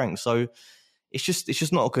to his strengths. So it's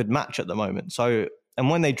just not a good match at the moment. So, and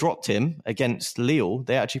when they dropped him against Lille,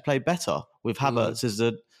 they actually played better with Havertz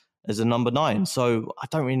as a number 9. So I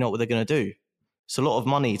don't really know what they're going to do. It's a lot of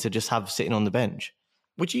money to just have sitting on the bench.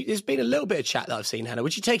 There's been a little bit of chat that I've seen, Hannah.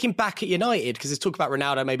 Would you take him back at United? Because there's talk about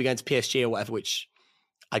Ronaldo maybe going to PSG or whatever, which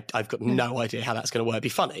I've got no idea how that's going to work. It'd be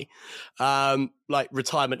funny. Like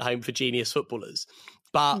retirement home for genius footballers.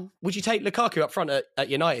 But would you take Lukaku up front at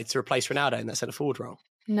United to replace Ronaldo in that centre forward role?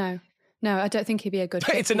 No, I don't think he'd be a good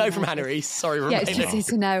fit. It's a no from Hannah Reese. Sorry, yeah, it's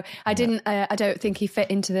a no. I don't think he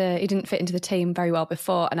didn't fit into the team very well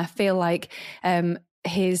before, and I feel like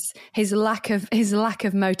his lack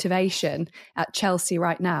of motivation at Chelsea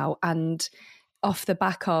right now, and off the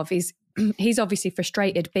back of he's obviously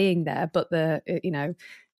frustrated being there, but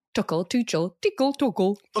Tuchel,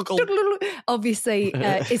 obviously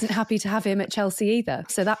isn't happy to have him at Chelsea either.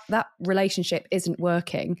 So that relationship isn't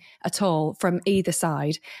working at all from either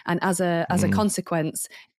side. And as a consequence,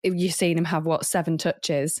 you've seen him have 7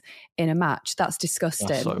 touches in a match. That's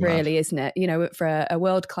disgusting, so really, isn't it? You know, for a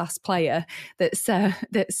world class player that's I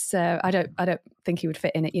don't think he would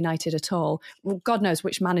fit in at United at all. Well, God knows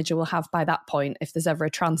which manager will have by that point if there's ever a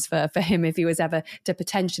transfer for him, if he was ever to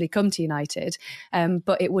potentially come to United.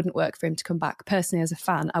 But it wouldn't work for him to come back. Personally, as a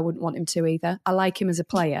fan, I wouldn't want him to either. I like him as a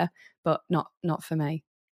player, but not for me.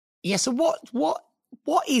 Yeah. So what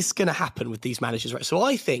is going to happen with these managers? Right. So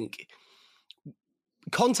I think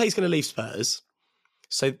Conte's going to leave Spurs,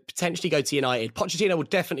 so potentially go to United. Pochettino will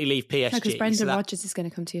definitely leave PSG. No, because Brendan Rodgers is going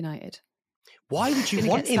to come to United. Why would you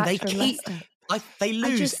want him? They keep... They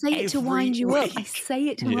lose. I just say it to wind you up. I say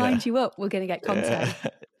it to wind you up. We're going to get Conte. Yeah.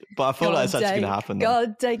 But I feel like it's actually going to happen.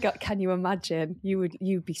 God, can you imagine?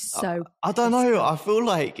 You'd be so. I don't know. I feel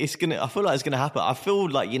like it's going to happen. I feel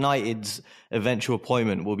like United's eventual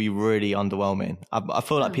appointment will be really underwhelming. I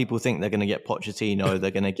feel like people think they're going to get Pochettino,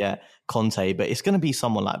 they're going to get Conte, but it's going to be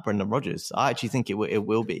someone like Brendan Rodgers. I actually think it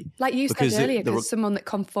will be. Like you said earlier, because someone that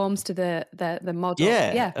conforms to the model.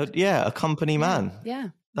 Yeah, a company man.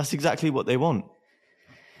 Yeah. That's exactly what they want.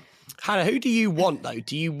 Hannah, who do you want, though?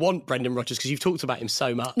 Do you want Brendan Rodgers? Because you've talked about him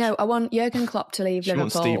so much. No, I want Jurgen Klopp to leave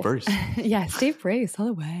Liverpool. You want Steve Bruce? Yeah, Steve Bruce, all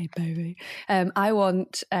the way, baby. I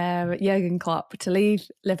want Jurgen Klopp to leave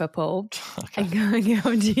Liverpool and go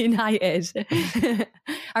to United. I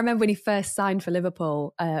remember when he first signed for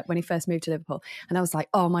Liverpool, when he first moved to Liverpool, and I was like,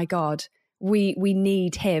 oh my God, we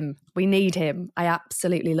need him. We need him. I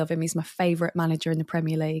absolutely love him. He's my favourite manager in the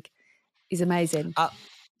Premier League. He's amazing.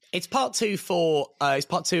 It's part two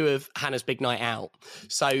of Hannah's big night out.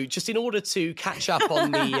 So just in order to catch up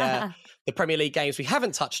on the Premier League games we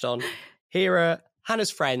haven't touched on, here are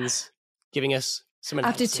Hannah's friends giving us some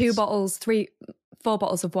analysis. After 4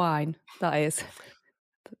 bottles of wine, that is.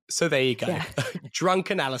 So there you go. Yeah. Drunk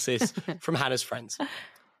analysis from Hannah's friends.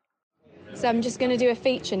 So I'm just going to do a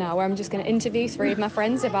feature now where I'm just going to interview 3 of my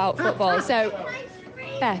friends about football. So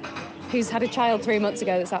Beth, who's had a child 3 months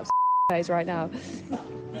ago that's absolutely right now.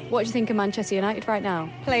 What do you think of Manchester United right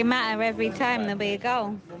now? Play Mata every time there'll be a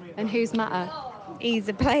goal. And who's Mata? He's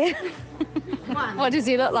a player. What does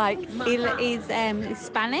he look like? He's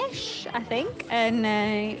Spanish, I think. And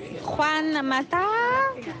Juan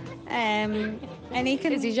Mata. And he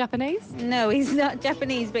can... Is he Japanese? No, he's not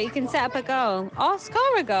Japanese, but he can set up a goal or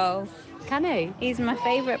score a goal. Can he? He's my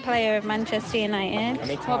favourite player of Manchester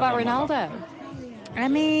United. What about Ronaldo? I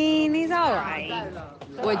mean, he's all right.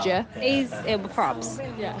 Would you? He's props,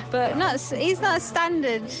 yeah, but he's not a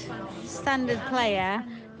standard player,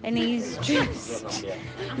 and he's just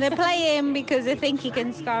they play him because they think he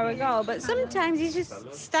can score a goal. But sometimes he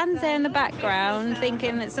just stands there in the background,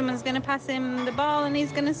 thinking that someone's going to pass him the ball and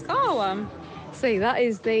he's going to score one. See,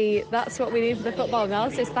 that's what we need for the football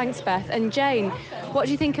analysis. Thanks, Beth. And Jane, what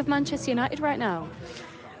do you think of Manchester United right now?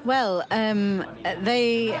 Well,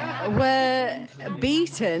 they were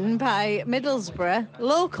beaten by Middlesbrough,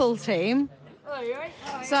 local team.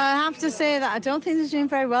 So I have to say that I don't think they're doing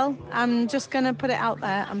very well. I'm just going to put it out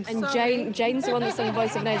there. Jane's the one that's on the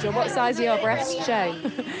Voice of Nature. What size are your breasts,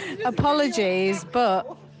 Jane? Apologies,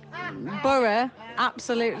 but Borough,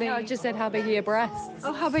 absolutely. No, I just said how big are your breasts?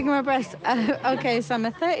 Oh, how big are my breasts? Okay, so I'm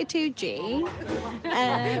a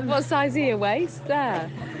 32G. What size are your waist there?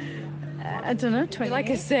 I don't know, 28. Like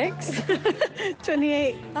a 6?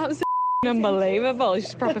 28. That was unbelievable.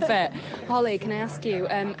 She's proper fit. Holly, can I ask you,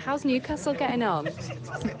 how's Newcastle getting on?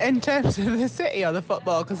 In terms of the city or the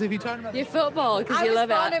football? Because if you're talking about your football, because you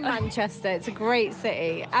love it. I was born in Manchester. It's a great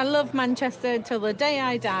city. I love Manchester till the day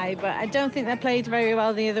I die, but I don't think they played very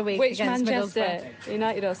well the other week. Which against Manchester?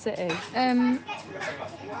 United or City?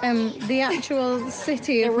 The actual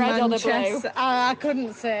city of red Manchester. or the blue? I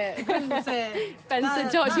couldn't say.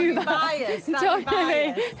 Benson, talk to me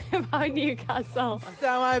about Newcastle. So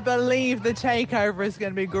I believe the takeover is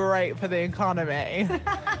going to be great for the economy.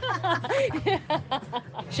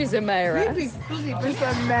 She's a mayoress. She's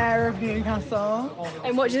the mayor of Newcastle.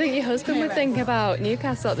 And what do you think your husband would think about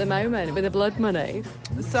Newcastle at the moment with the blood money?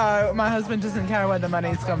 So my husband doesn't care where the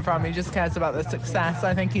money's come from. He just cares about the success.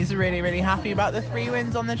 I think he's really, really happy about the 3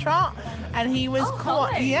 wins on the trot. And he was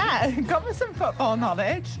got with some football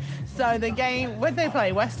knowledge. So the game, would they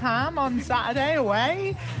play West Ham on Saturday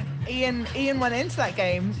away? Ian went into that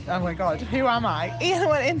game, oh my God, who am I? Ian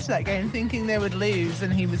went into that game thinking they would lose,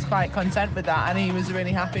 and he was quite content with that, and he was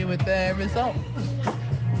really happy with the result.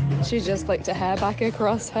 She just flicked her hair back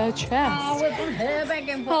across her chest.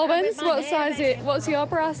 Holbens, what's your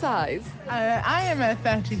bra size? I am a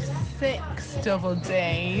 36 double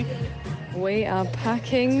D. We are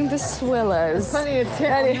packing the swillers.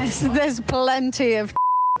 There's plenty of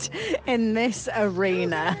in this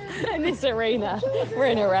arena. We're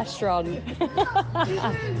in a restaurant.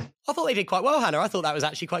 I thought they did quite well, Hannah. I thought that was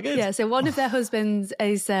actually quite good. Yeah, so one of their husbands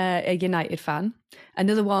is a United fan.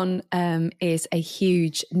 Another one is a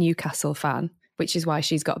huge Newcastle fan, which is why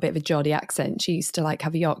she's got a bit of a Geordie accent. She used to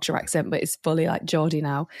have a Yorkshire accent, but it's fully like Geordie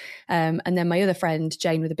now. And then my other friend,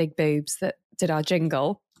 Jane with the big boobs that did our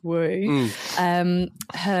jingle, her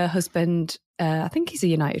husband, I think he's a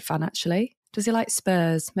United fan actually. Does he like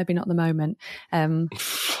Spurs? Maybe not at the moment.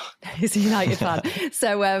 He's a United fan.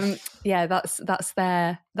 So that's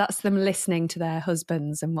them listening to their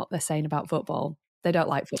husbands and what they're saying about football. They don't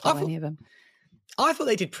like football, any of them. I thought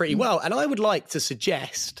they did pretty well, and I would like to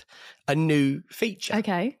suggest a new feature.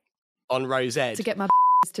 On Rose Ed to get my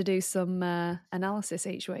to do some analysis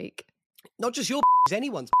each week. Not just your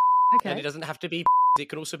anyone's. Okay. And it doesn't have to be. It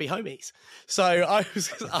could also be homies. So I was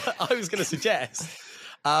going to suggest.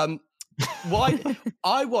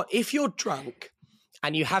 If you're drunk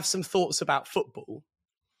and you have some thoughts about football,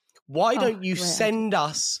 why don't you send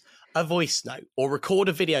us a voice note or record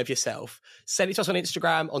a video of yourself, send it to us on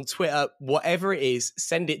Instagram, on Twitter, whatever it is,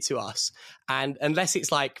 send it to us. And unless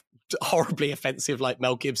it's like horribly offensive, like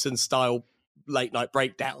Mel Gibson style late night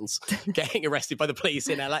breakdowns, getting arrested by the police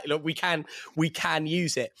in LA, look, we can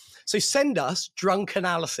use it. So send us drunk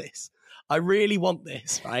analysis. I really want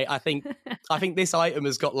this, right? I think this item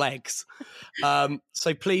has got legs.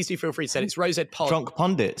 So please do feel free to send it. It's Rose Ed Pod. Drunk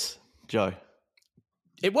pundits, Joe.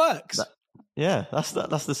 It works. That's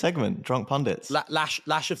the segment. Drunk pundits.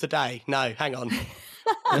 Lash of the day. No, hang on.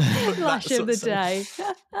 Lash of the day.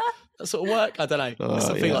 That sort of work? I don't know.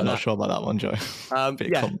 Something like I'm that. not sure about that one, Joe.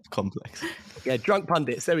 Bit complex. Yeah, drunk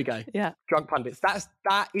pundits. There we go. Yeah, drunk pundits.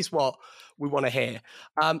 That is what we want to hear.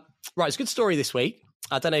 Right, it's a good story this week.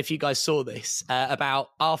 I don't know if you guys saw this about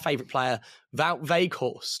our favourite player, Wout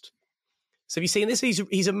Weghorst. So have you seen this?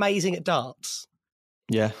 He's amazing at darts.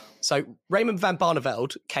 Yeah. So Raymond van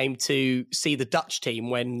Barneveld came to see the Dutch team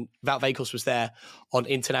when Wout Weghorst was there on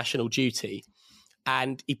international duty.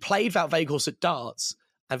 And he played Wout Weghorst at darts,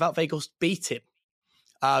 and Wout Weghorst beat him.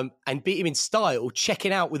 And beat him in style,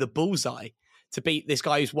 checking out with a bullseye to beat this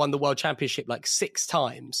guy who's won the World Championship like 6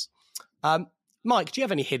 times. Mike, do you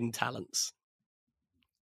have any hidden talents?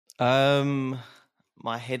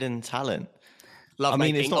 My hidden talent.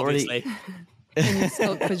 It's not obviously. In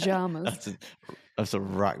silk pajamas. I have to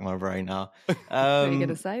rack my brain now. What are you going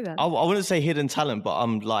to say then? I wouldn't say hidden talent, but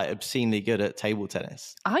I'm like obscenely good at table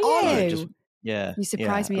tennis. Are you? You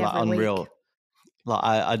surprise me every unreal. week. Like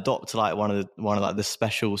I adopt like one of like the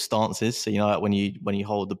special stances. So like when you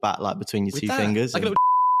hold the bat like between your two fingers. Like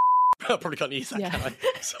I probably can't use that, can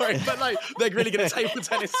I? Sorry, but like they're really good at table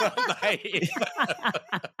tennis, aren't they?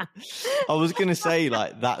 I was going to say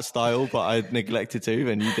like that style, but I neglected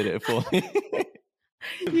to, and you did it for me.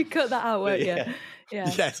 You cut that out, won't you? Yeah.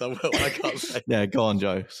 Yes, I will. I can't say. Yeah, go on,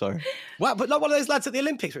 Joe. Sorry. Wow, but like one of those lads at the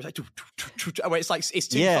Olympics where it's like it's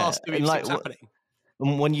too fast to what's happening.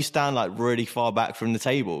 And when you stand like really far back from the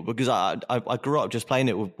table, because I grew up just playing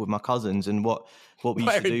it with my cousins, and what we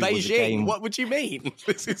used to do Beijing, was a game. What would you mean?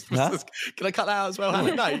 Can I cut that out as well,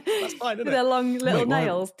 Hannah? No, that's fine, isn't With their long little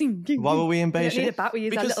nails. Why were we in Beijing? You don't need a bat, we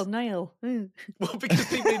use that little nail. Well, because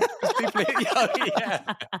people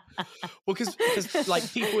well, because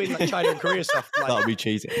like people in like China and Korea stuff. Like, that would be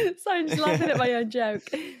cheesy. Sorry, I'm just laughing at my own joke.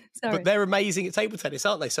 but they're amazing at table tennis,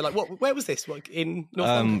 aren't they? So like, where was this? What, in North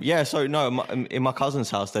London? Yeah, so no, in my cousin's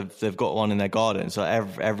house, they've got one in their garden. So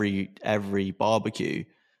every barbecue,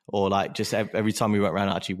 or like just every time we went around,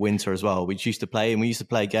 actually winter as well, we used to play, and we used to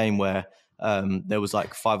play a game where there was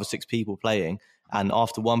like 5 or 6 people playing, and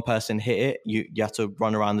after one person hit it, you had to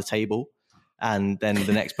run around the table, and then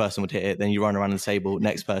the next person would hit it, then you run around the table,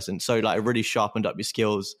 next person. So like it really sharpened up your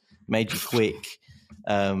skills, made you quick.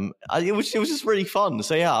 It was just really fun.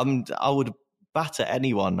 So yeah, I would batter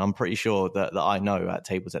anyone, I'm pretty sure, that I know at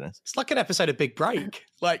table tennis. It's like an episode of Big Break,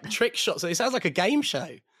 like trick shots. It sounds like a game show.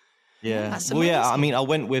 Yeah. Well, yeah. I mean, I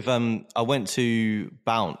went to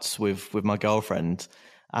bounce with my girlfriend,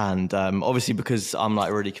 and obviously because I'm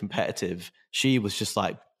like really competitive, she was just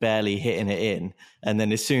like barely hitting it in, and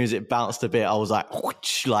then as soon as it bounced a bit, I was like,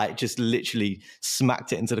 whoosh, like just literally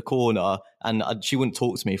smacked it into the corner, and she wouldn't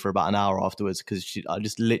talk to me for about an hour afterwards because I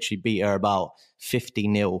just literally beat her about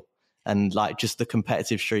 50-0, and like just the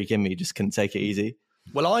competitive streak in me just couldn't take it easy.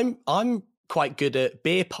 Well, I'm quite good at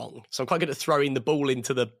beer pong, so I'm quite good at throwing the ball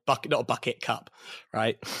into the bucket, not a bucket, cup,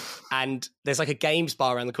 right? And there's like a games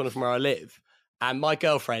bar around the corner from where I live, and my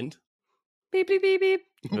girlfriend, beep beep beep beep.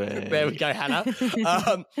 There we go, Hannah.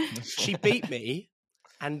 She beat me,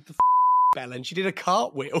 and the fell, and she did a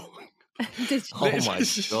cartwheel. Oh my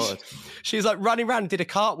God! She was like running around and did a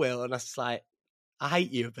cartwheel, and I was like, I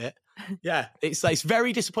hate you a bit. Yeah, it's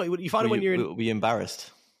very disappointing. You find it when you're in. Were you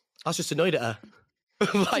embarrassed? I was just annoyed at her.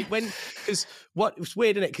 Like because what it's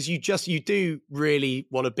weird, isn't it? Because you do really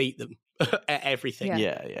want to beat them at everything.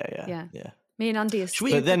 Yeah. Me and Andy are.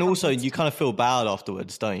 But then also you kind of feel bad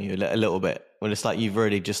afterwards, don't you? A little bit. When it's like you've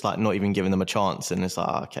really just like not even given them a chance, and it's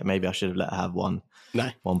like, okay, maybe I should have let her have one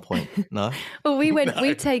point. No. Well,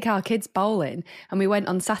 we take our kids bowling, and we went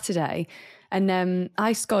on Saturday, and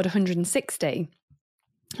I scored 160.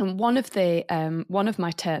 And one of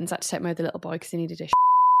my turns, I had to take my other little boy because he needed a.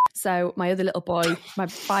 So my other little boy, my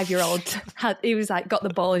 5-year-old, he was like got the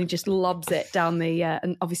ball and he just lobs it down the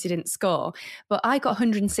and obviously didn't score. But I got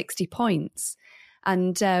 160 points,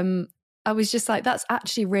 and I was just like, that's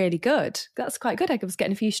actually really good. That's quite good. I was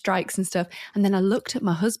getting a few strikes and stuff. And then I looked at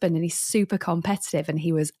my husband, and he's super competitive, and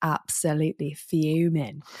he was absolutely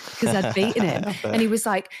fuming because I'd beaten him. And he was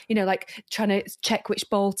like, like trying to check which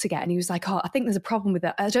ball to get. And he was like, oh, I think there's a problem with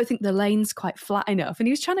it. I don't think the lane's quite flat enough. And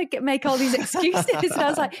he was trying to make all these excuses. And I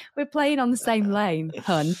was like, we're playing on the same lane,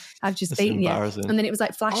 hun. I've just beaten you. And then it was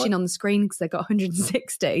like flashing on the screen because I got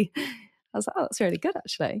 160. I was like, oh, that's really good,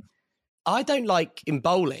 actually. I don't like, in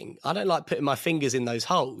bowling, I don't like putting my fingers in those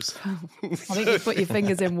holes. I think you put your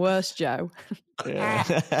fingers in worse, Joe. Yeah.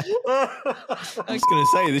 I was going to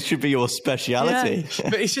say, this should be your speciality. Yeah.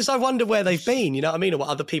 But it's just, I wonder where they've been, you know what I mean? Or what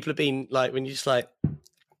other people have been like when you just like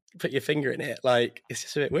put your finger in it. Like, it's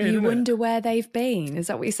just a bit weird. You wonder where they've been. Is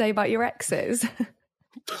that what you say about your exes?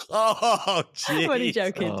 Oh, jeez. I'm only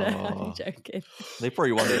joking. I'm only joking. They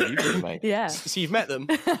probably wonder what you do, mate. Yeah. So you've met them.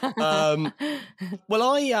 Well,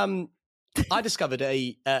 I discovered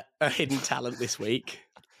a hidden talent this week.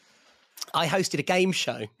 I hosted a game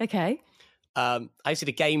show. Okay. I hosted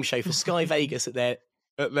a game show for Sky Vegas at their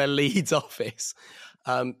Leeds office,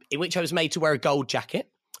 in which I was made to wear a gold jacket.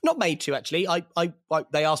 Not made to, actually.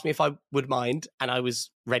 They asked me if I would mind, and I was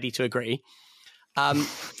ready to agree.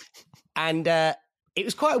 And it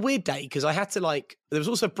was quite a weird day because I had to there was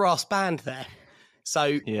also a brass band there.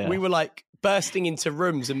 So we were like bursting into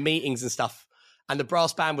rooms and meetings and stuff. And the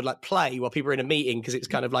brass band would play while people were in a meeting because it's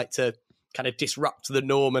kind of to kind of disrupt the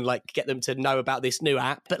norm and get them to know about this new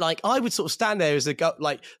app. But I would sort of stand there as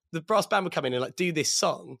the brass band would come in and do this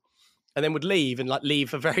song and then would leave and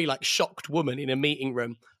leave a very shocked woman in a meeting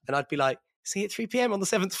room. And I'd be like, see you at 3 p.m. on the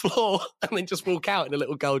 7th floor, and then just walk out in a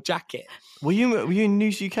little gold jacket. Were you in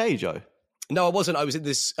News UK, Joe? No, I wasn't. I was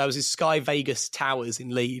in Sky Vegas Towers in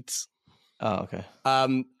Leeds. Oh, okay.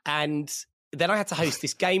 And then I had to host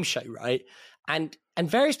this game show, right? And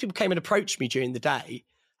various people came and approached me during the day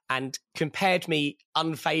and compared me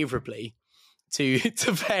unfavourably to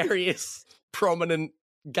various prominent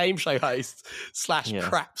game show hosts /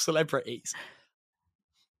 crap celebrities.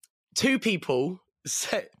 2 people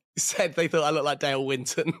said they thought I looked like Dale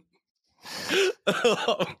Winton.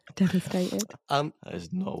 Devastated. That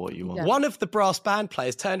is not what you want. Yeah. One of the brass band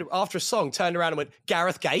players after a song turned around and went,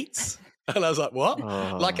 Gareth Gates. And I was like, what?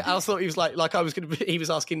 Oh. I thought he was he was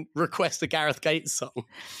asking, request a Gareth Gates song. And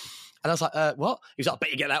I was like, what? He was like, I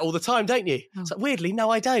bet you get that all the time, don't you? I was like, weirdly, no,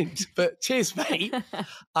 I don't. But cheers, mate.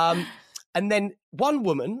 And then one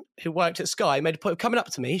woman who worked at Sky made a point of coming up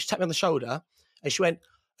to me. She tapped me on the shoulder and she went,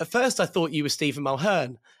 at first I thought you were Stephen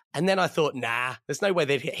Mulhern. And then I thought, nah, there's no way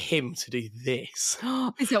they'd get him to do this.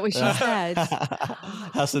 Is that what she said?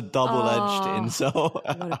 That's a double-edged insult. What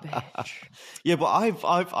a bitch. Yeah, but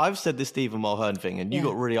I've said this Stephen Mulhern thing, and you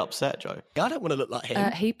got really upset, Joe. I don't want to look like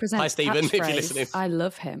him. He presents Hi, Stephen, if you're Catchphrase. listening. I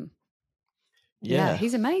love him. Yeah,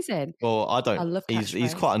 he's amazing. Well, I don't. I love he's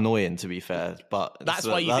Catchphrase. quite annoying, to be fair. But That's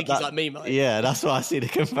why you think he's like me, mate. Yeah, that's why I see the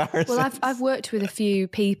comparison. Well, I've worked with a few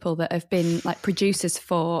people that have been like producers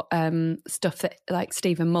for stuff that like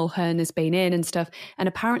Stephen Mulhern has been in and stuff. And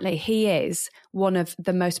apparently he is one of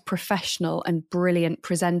the most professional and brilliant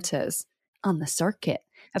presenters on the circuit.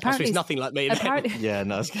 Apparently he's nothing like me. Then. Apparently, yeah,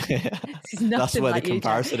 no, he's that's where like the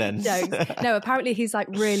comparison ends. No, apparently he's like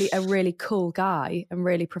a really cool guy and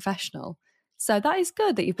really professional. So that is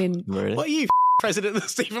good that you've been. Really? What are you, president of the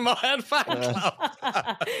Stephen Mulhern fan club?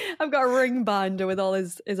 I've got a ring binder with all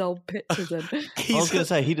his old pictures in. I was going to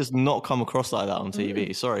say, he does not come across like that on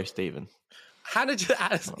TV. Sorry, Stephen. Hannah just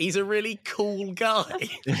asked, he's a really cool guy.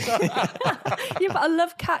 Yeah, but I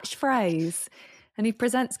love Catchphrase. And he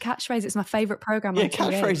presents Catchphrase. It's my favourite programme on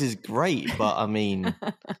TV. Catchphrase is great, but I mean...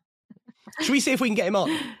 Should we see if we can get him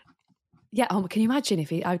on? Yeah, can you imagine if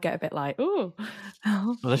I'd get a bit like, ooh.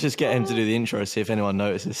 Well, let's just get him to do the intro, see if anyone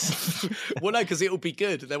notices. Well, no, because it'll be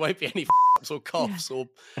good. There won't be any ups or coughs, or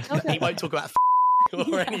he won't talk about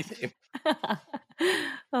or anything.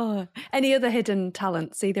 Any other hidden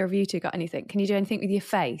talents? Either of you two got anything? Can you do anything with your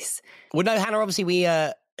face? Well, no, Hannah, obviously we,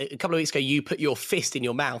 a couple of weeks ago, you put your fist in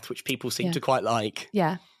your mouth, which people seem to quite like.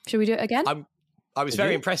 Yeah. Should we do it again? I was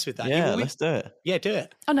very impressed with that. Yeah, let's do it. Yeah, do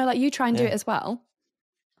it. Oh, no, like you try and do it as well.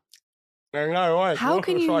 No, right. How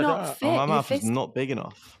can you not fit my your mouth fist? is not big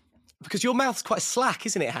enough. Because your mouth's quite slack,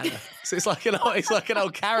 isn't it, Hannah? So it's like an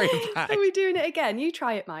old carrier bag. Are we doing it again? You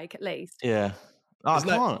try it, Mike, at least. Yeah. I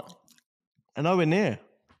can't. I'm nowhere near.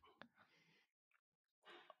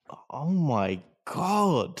 Oh my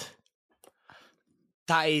God.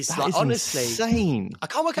 That is honestly insane. I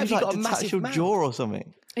can't work out if you've got a massive your mouth. jaw or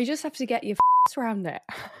something. You just have to get your around it.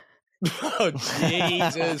 Oh,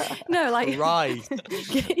 Jesus. No, like right.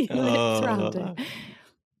 Get your lips around it.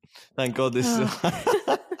 Thank God this is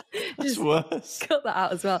it's worse. Cut that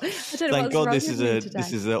out as well. I don't know Thank what's God wrong this with is me a today.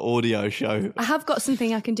 this is an audio show. I have got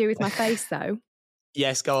something I can do with my face though.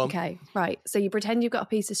 Yes, go on. Okay, right. So you pretend you've got a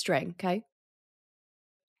piece of string, okay?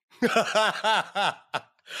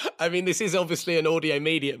 I mean, this is obviously an audio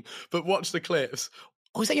medium, but watch the clips.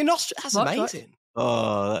 Oh, is that your nostril? That's amazing.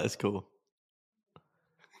 Oh, that is cool.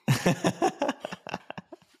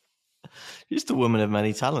 Just a woman of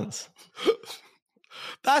many talents.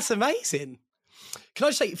 That's amazing. Can I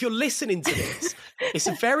just say, if you're listening to this, it's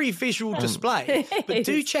a very visual display, but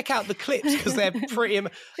do check out the clips because they're pretty.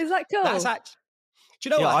 Is that cool? That's actually. Do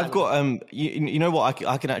you know Yeah, what? I've got you know what?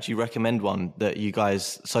 I can actually recommend one that you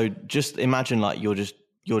guys. So just imagine like you're just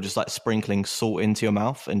like sprinkling salt into your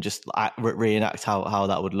mouth and just reenact how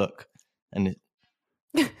that would look. And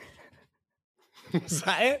is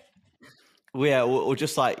that it? Well, yeah, or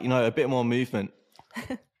just like, you know, a bit more movement.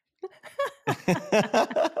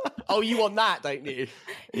 Oh, you want that, don't you?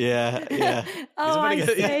 Yeah. Oh, I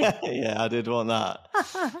see. Yeah, I did want that.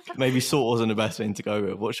 Maybe salt wasn't the best thing to go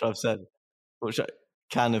with. What should I have said?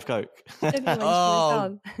 Can of Coke.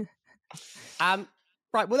 Oh.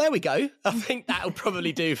 Right, well, there we go. I think that'll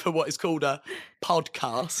probably do for what is called a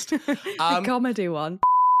podcast. A comedy one.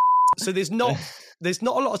 So there's not a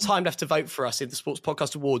lot of time left to vote for us in the Sports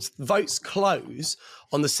Podcast Awards. Votes close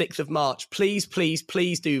on the 6th of March. Please, please,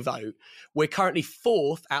 please do vote. We're currently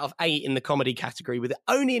 4th out of 8 in the comedy category. We're the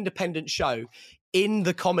only independent show in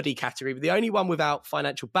the comedy category. We're the only one without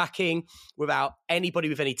financial backing, without anybody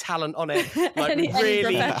with any talent on it. Like any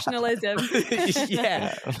really, professionalism.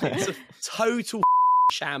 Yeah. It's a total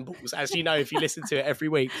shambles, as you know, if you listen to it every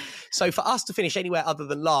week. So for us to finish anywhere other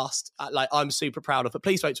than last, I'm super proud of it.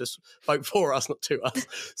 Please vote to us, vote for us, not to us.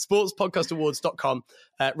 sportspodcastawards.com.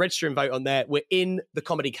 Register and vote on there. We're in the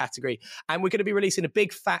comedy category, and we're going to be releasing a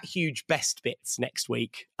big, fat, huge best bits next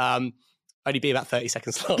week. Only be about 30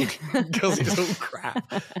 seconds long because it's all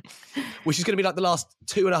crap, which is going to be like the last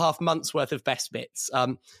 2.5 months worth of best bits.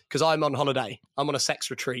 Because I'm on holiday. I'm on a sex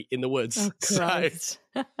retreat in the woods. Oh, Christ.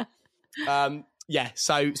 Yeah,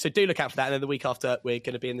 so do look out for that. And then the week after, we're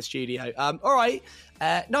going to be in the studio. All right.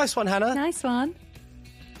 Nice one, Hannah. Nice one.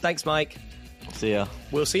 Thanks, Mike. See ya.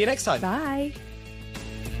 We'll see you next time. Bye.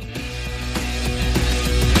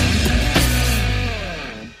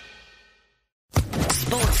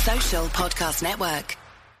 Sports Social Podcast Network.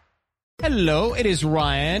 Hello, it is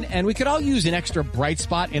Ryan, and we could all use an extra bright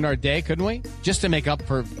spot in our day, couldn't we? Just to make up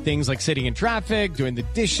for things like sitting in traffic, doing the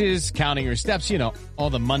dishes, counting your steps, you know,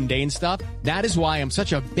 all the mundane stuff. That is why I'm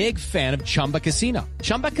such a big fan of Chumba Casino.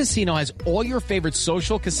 Chumba Casino has all your favorite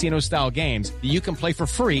social casino-style games that you can play for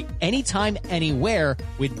free anytime, anywhere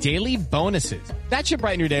with daily bonuses. That should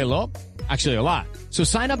brighten your day a little. Actually, a lot. So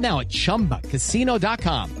sign up now at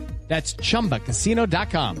ChumbaCasino.com. That's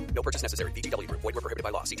ChumbaCasino.com. No purchase necessary. VGW Group. Void where prohibited by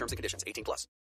law. See terms and conditions. 18+.